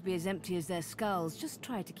turns out to be as empty as their skulls, just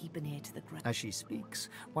try to keep an ear to the ground. As she speaks,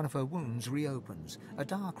 one of her wounds reopens, a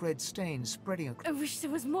dark red stain spreading across. I wish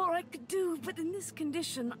there was more I could do, but in this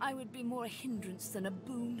condition, I would be more a hindrance than a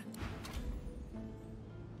boon.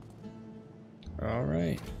 All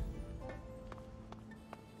right.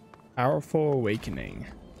 Powerful Awakening.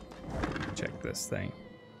 Check this thing.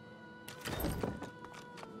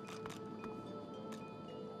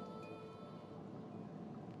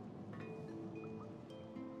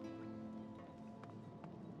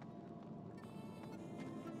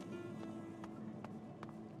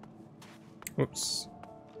 Whoops.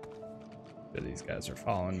 These guys are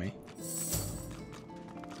following me.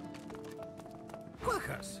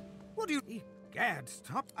 Quirkus, what do you... Gad,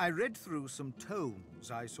 stop. I read through some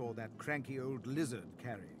tomes I saw that cranky old lizard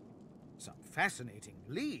carrying. Some fascinating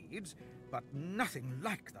leads, but nothing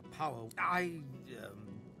like the power...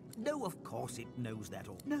 No, of course it knows that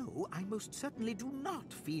all. No, I most certainly do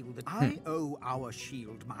not feel that I owe our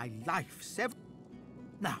shield my life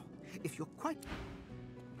Now, if you're quite...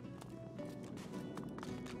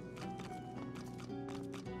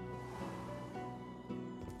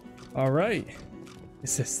 All right.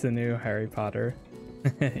 Is this the new Harry Potter?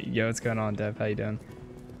 Yo, what's going on, Dev? How you doing?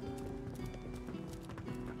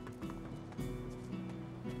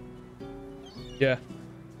 Yeah.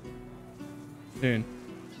 Soon.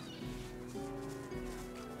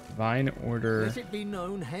 Divine Order. Let it be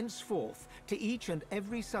known henceforth to each and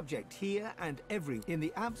every subject here and every, in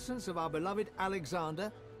the absence of our beloved Alexander,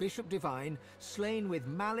 Bishop Divine, slain with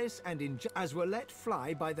malice and as were let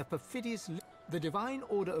fly by the perfidious... The Divine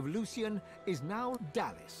Order of Lucian is now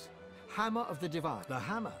Dallas, Hammer of the Divine. The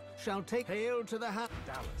Hammer shall take hail to the Hammer.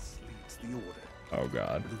 Dallas leads the Order. Oh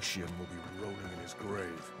God. Lucian will be rolling in his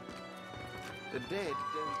grave. The dead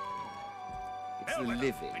don't... It's the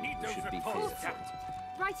living who should be fearful.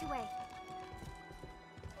 Right away.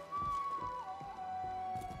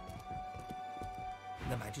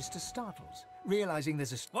 The Magister startles, realizing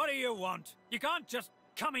there's a... What do you want? You can't just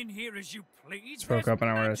come in here as you please. Spoke up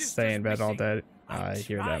and I want to stay in bed all day. I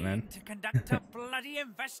hear that, man. To conduct a bloody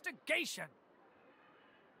investigation.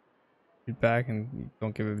 Get back and you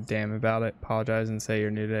don't give a damn about it. Apologize and say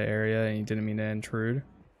you're new to the area and you didn't mean to intrude.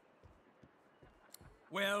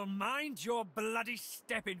 Well, mind your bloody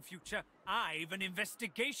step in future. I've an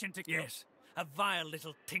investigation to... Yes, a vile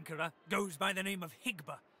little tinkerer goes by the name of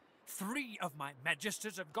Higba. 3 of my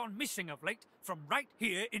magisters have gone missing of late from right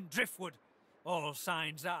here in Driftwood. All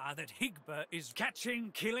signs are that Higba is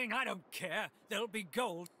catching, killing, I don't care. There'll be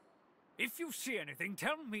gold. If you see anything,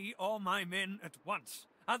 tell me or my men at once.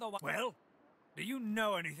 Otherwise... Well, do you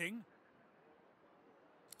know anything?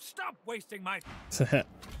 Stop wasting my...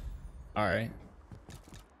 Alright.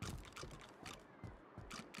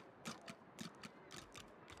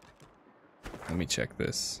 Let me check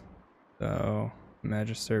this. So,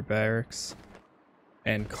 Magister Barracks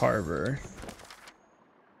and Carver.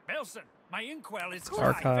 Belson, my inkwell is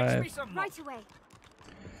Archive. Right away.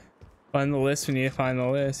 Find the list. We need to find the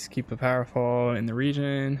list. Keep the powerful in the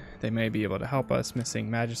region. They may be able to help us. Missing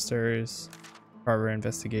Magisters. Carver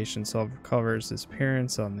investigation covers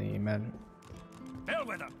disappearance on the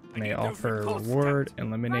may offer reward.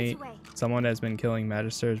 Eliminate someone has been killing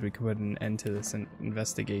Magisters. We could put an end to this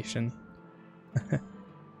investigation.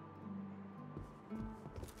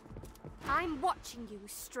 I'm watching you,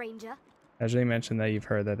 stranger. As they mentioned that you've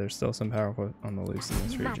heard that there's still some powerful on the loose in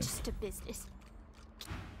this region. Magister business.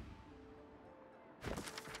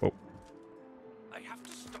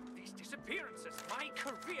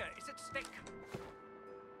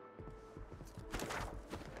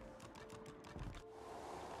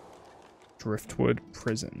 Driftwood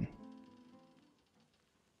Prison.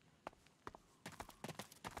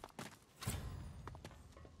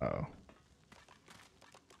 Oh.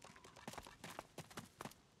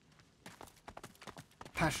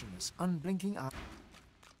 Passionless, unblinking eye.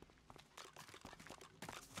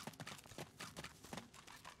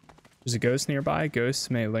 There's a ghost nearby. Ghosts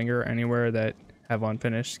may linger anywhere that have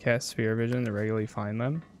unfinished. Cast sphere vision to regularly find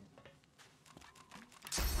them.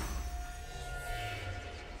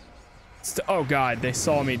 Oh god, they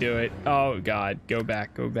saw me do it. Oh god, go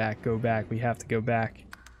back, go back, go back. We have to go back.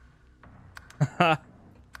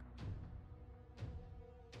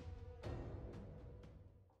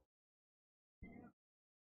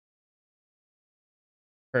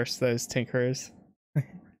 Curse those tinkerers.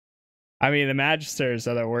 I mean, the Magisters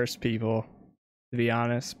are the worst people, to be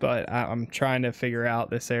honest, but I'm trying to figure out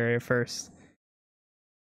this area first.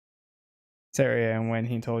 This area and when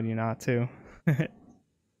he told you not to.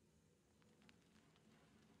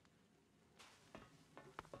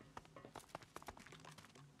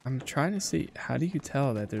 I'm trying to see, how do you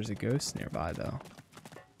tell that there's a ghost nearby, though?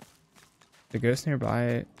 The ghost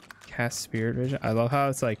nearby cast spirit vision? I love how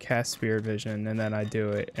it's like cast spirit vision, and then I do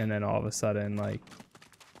it, and then all of a sudden, like,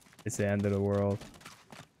 it's the end of the world.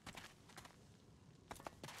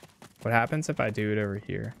 What happens if I do it over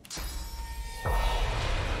here?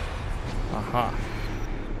 Aha.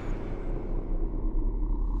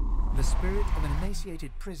 The spirit of an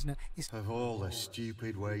emaciated prisoner is... Of all the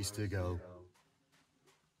stupid ways to go.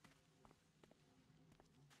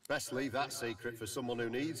 Best leave that secret for someone who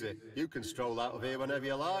needs it. You can stroll out of here whenever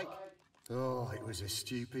you like. Oh, it was a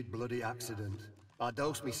stupid bloody accident. I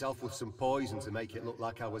dosed myself with some poison to make it look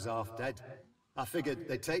like I was half dead. I figured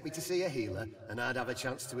they'd take me to see a healer, and I'd have a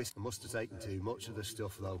chance to... I must have taken too much of the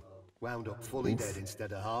stuff, though. Wound up fully dead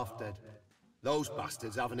instead of half dead. Those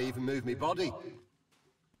bastards haven't even moved me body.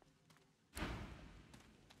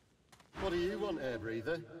 What do you want, air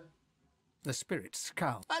breather? The spirit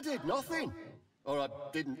scowled. I did nothing. Or I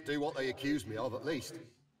didn't do what they accused me of, at least.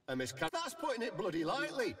 And that's putting it bloody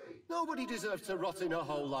lightly. Nobody deserves to rot in a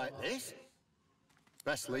hole like this.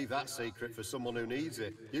 Best leave that secret for someone who needs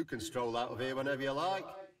it. You can stroll out of here whenever you like.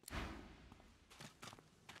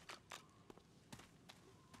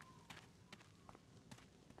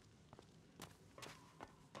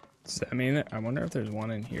 So, I mean, I wonder if there's one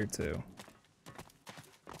in here too.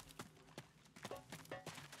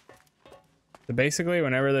 So basically,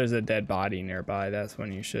 whenever there's a dead body nearby, that's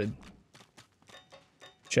when you should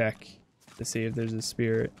check to see if there's a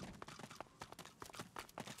spirit.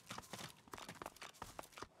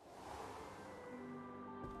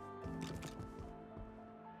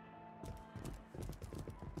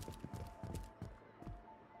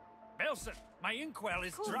 Belson, my inkwell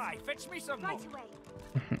is dry. Fetch me some more.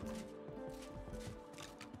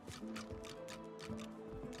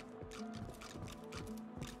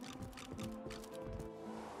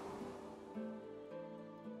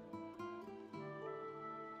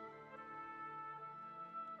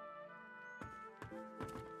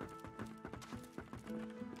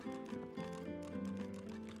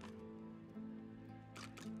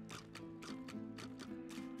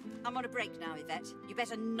 I'm on a break now, Yvette. You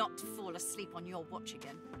better not fall asleep on your watch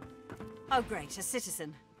again. Oh, great, a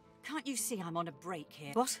citizen. Can't you see I'm on a break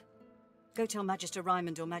here? What? Go tell Magister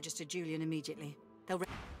Raymond or Magister Julian immediately. They'll...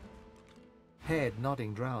 Head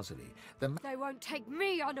nodding drowsily. They won't take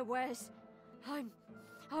me unawares.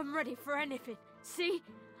 I'm ready for anything. See?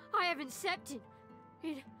 I have accepted.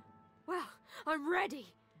 Well, I'm ready.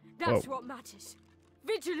 That's what matters.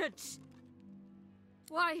 Vigilance!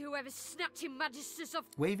 Why, whoever's snatching Magisters off...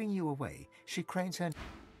 Waving you away, she cranes her...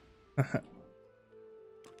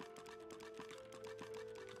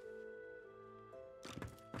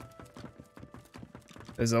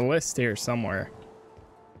 There's a list here somewhere.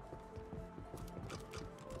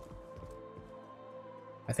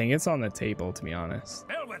 I think it's on the table, to be honest.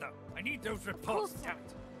 Bellwether, I need those reports, damn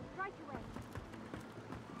it. Right away.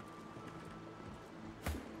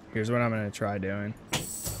 Here's what I'm gonna try doing.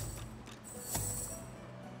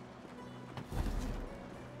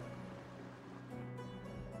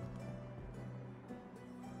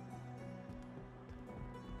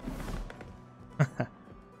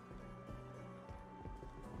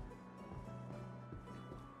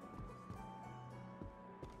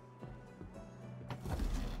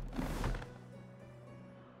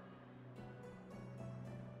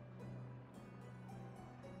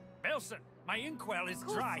 Belson, my inkwell is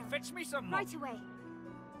dry. Fetch me some more. Right away.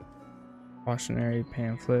 Cautionary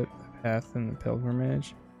pamphlet, The Path and the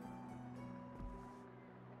Pilgrimage.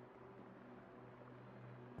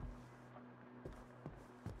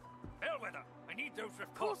 Bellwether, I need those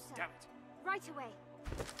reports, damn it. Right away.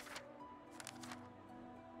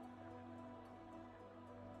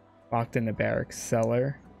 Locked in the barracks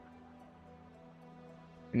cellar.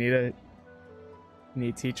 We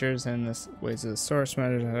need teachers and this ways of the source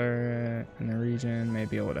matter in the region may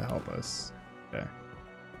be able to help us. Okay.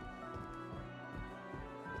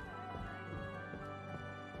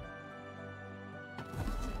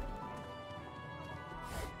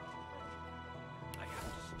 I have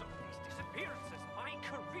to stop these disappearances. My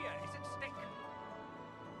career is at stake.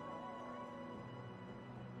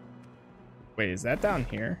 Wait, is that down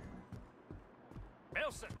here?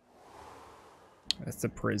 Nelson. That's the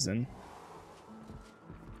prison.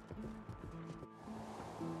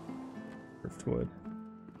 Driftwood.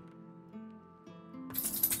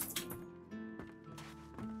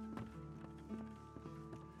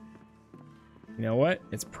 You know what?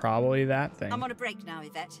 It's probably that thing. I'm on a break now,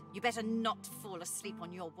 Yvette. You better not fall asleep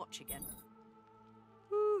on your watch again.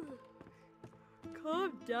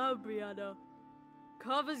 Calm down, Brianna.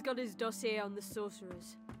 Carver's got his dossier on the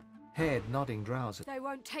sorcerers. Head nodding drowsily. They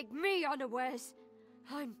won't take me unawares.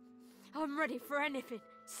 I'm ready for anything.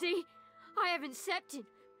 See? I haven't septed.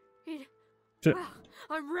 Well,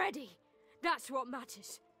 I'm ready. That's what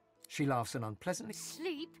matters. She laughs an unpleasantly.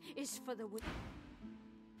 Sleep is for the weak.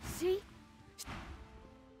 See?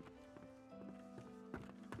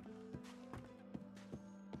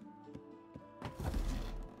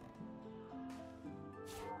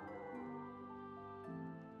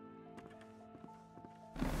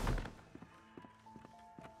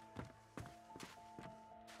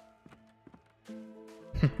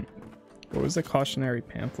 What was the cautionary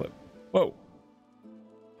pamphlet? Whoa.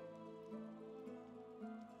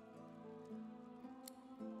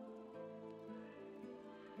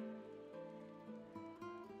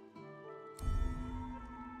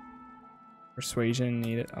 Persuasion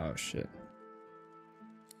needed. Oh shit.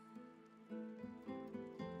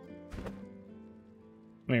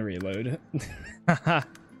 Let me reload it.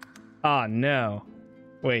 Ah, no.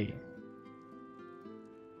 Wait.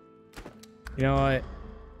 You know what?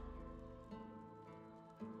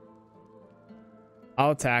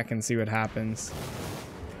 I'll attack and see what happens.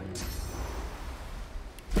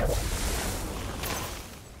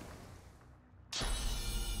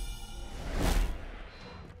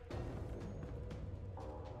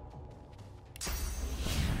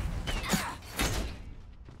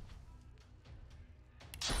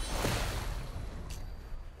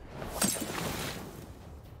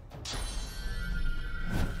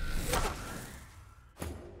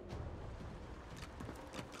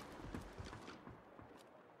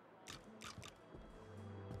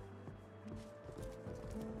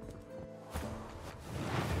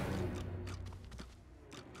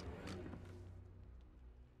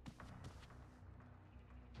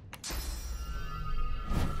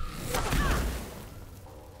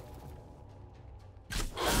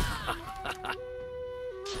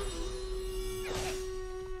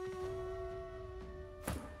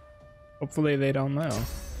 Hopefully they don't know.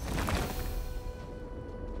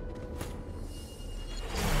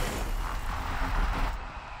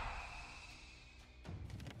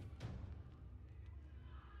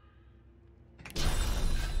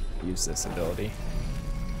 Use this ability.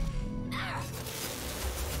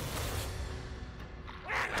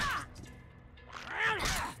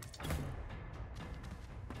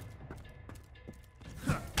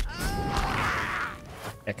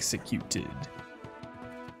 Executed.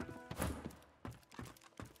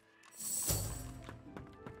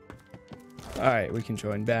 All right, we can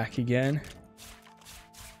join back again.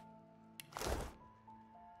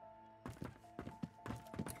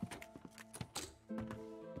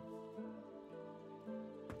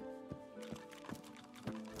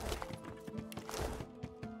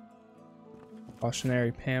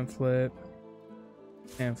 Cautionary pamphlet.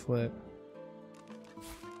 Pamphlet.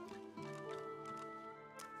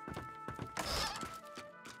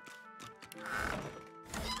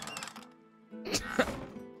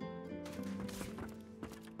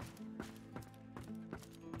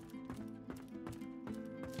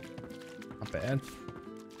 Not bad.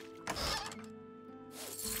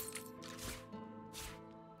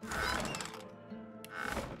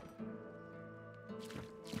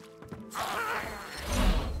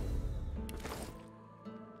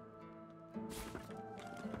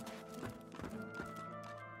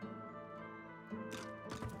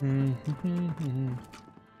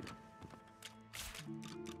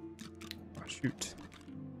 Oh, shoot.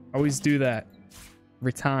 Always do that.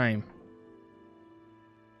 Every time.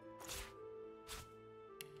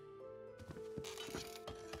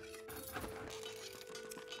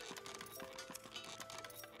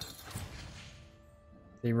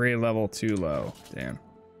 They re-level too low. Damn.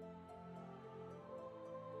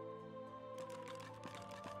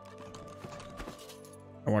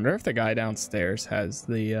 I wonder if the guy downstairs has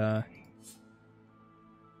the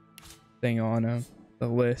thing on him, the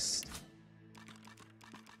list.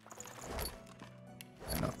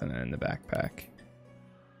 Nothing in the backpack.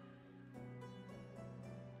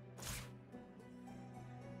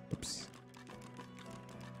 Oops.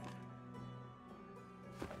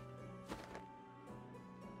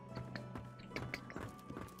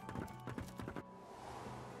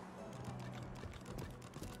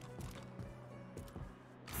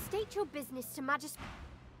 State your business to Majesty.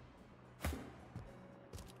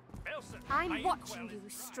 I'm watching you,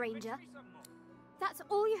 stranger. That's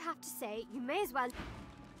all you have to say. You may as well.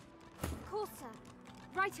 Of course, sir.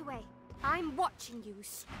 Right away. I'm watching you.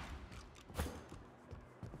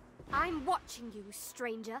 I'm watching you,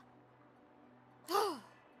 stranger.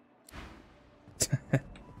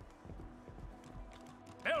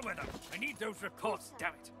 Bellwether, I need those reports,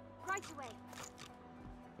 damn it. Right away.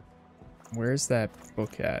 Where's that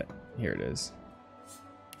book at? Here it is.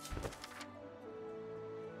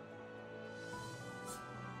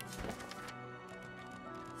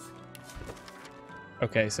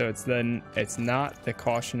 Okay, so it's not the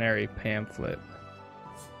cautionary pamphlet.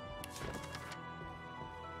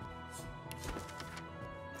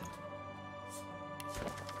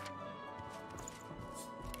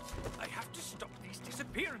 I have to stop these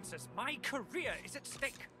disappearances. My career is at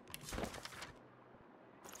stake.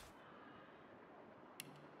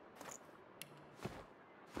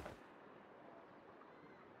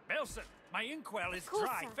 Belson, my inkwell is Course,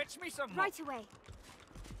 dry. sir. Fetch me some more. Right away.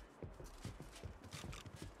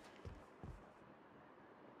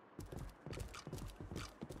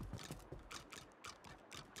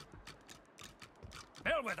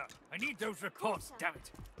 Bellwether, I need those reports, sir. damn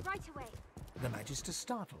it. Right away. The Magister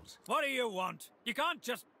startles. What do you want? You can't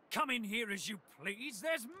just come in here as you please.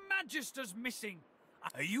 There's Magisters missing.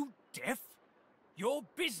 Are you deaf? Your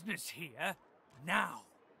business here now.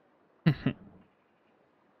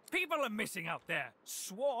 People are missing out there.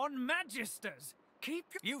 Sworn Magisters.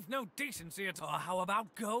 You've no decency at all. How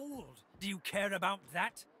about gold? Do you care about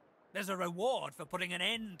that? There's a reward for putting an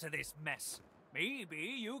end to this mess.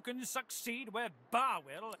 Maybe you can succeed where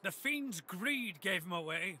Barwill, the fiend's greed, gave him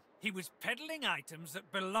away. He was peddling items that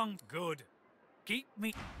belonged. Good. Keep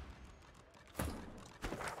me.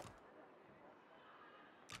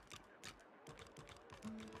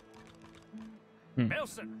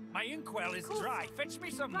 Belson, my inkwell is dry. Fetch me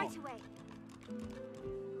some more. Right away.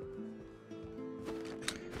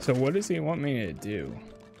 So what does he want me to do?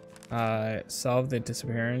 Solve the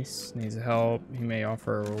disappearance. Needs help. He may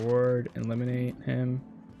offer a reward. Eliminate him.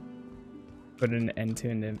 Put an end to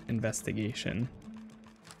an investigation.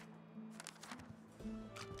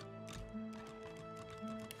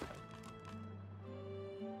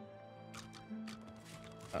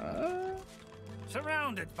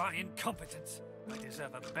 Surrounded by incompetence. I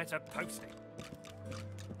deserve a better posting.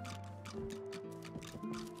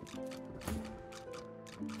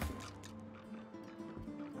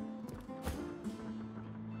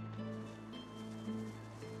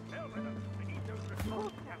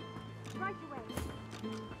 Right away.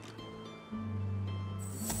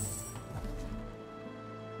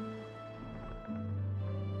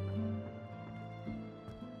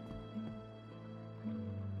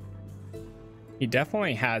 He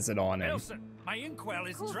definitely has it on him. Nelson, my inkwell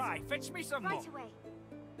is dry. Fetch me some more. Right away.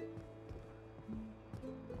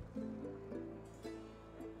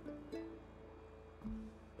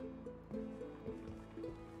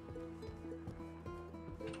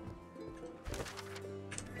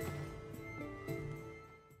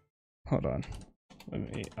 Hold on.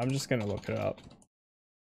 I'm just gonna look it up.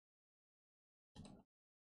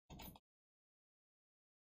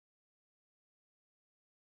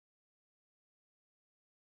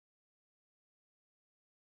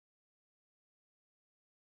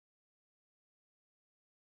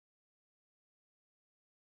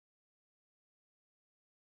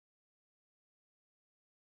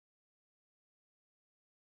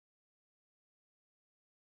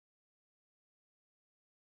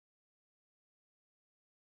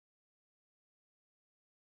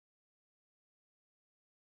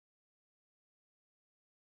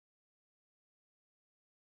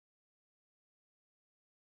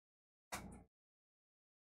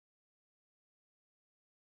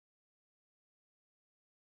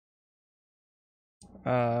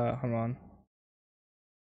 Hold on.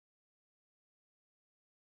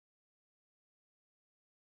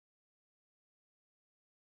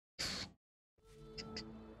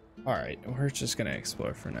 All right, we're just gonna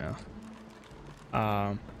explore for now.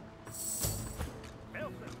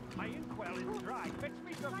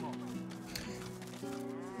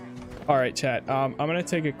 All right, chat. I'm gonna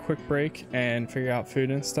take a quick break and figure out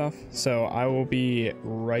food and stuff. So I will be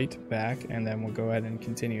right back, and then we'll go ahead and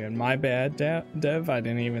continue. And my bad, Dev. I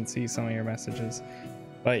didn't even see some of your messages.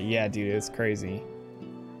 But yeah, dude, it's crazy.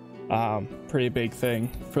 Pretty big thing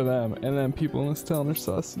for them. And then people in this town are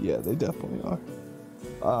sus. Yeah, they definitely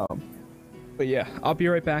are. But yeah, I'll be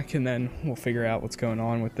right back, and then we'll figure out what's going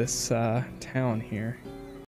on with this town here.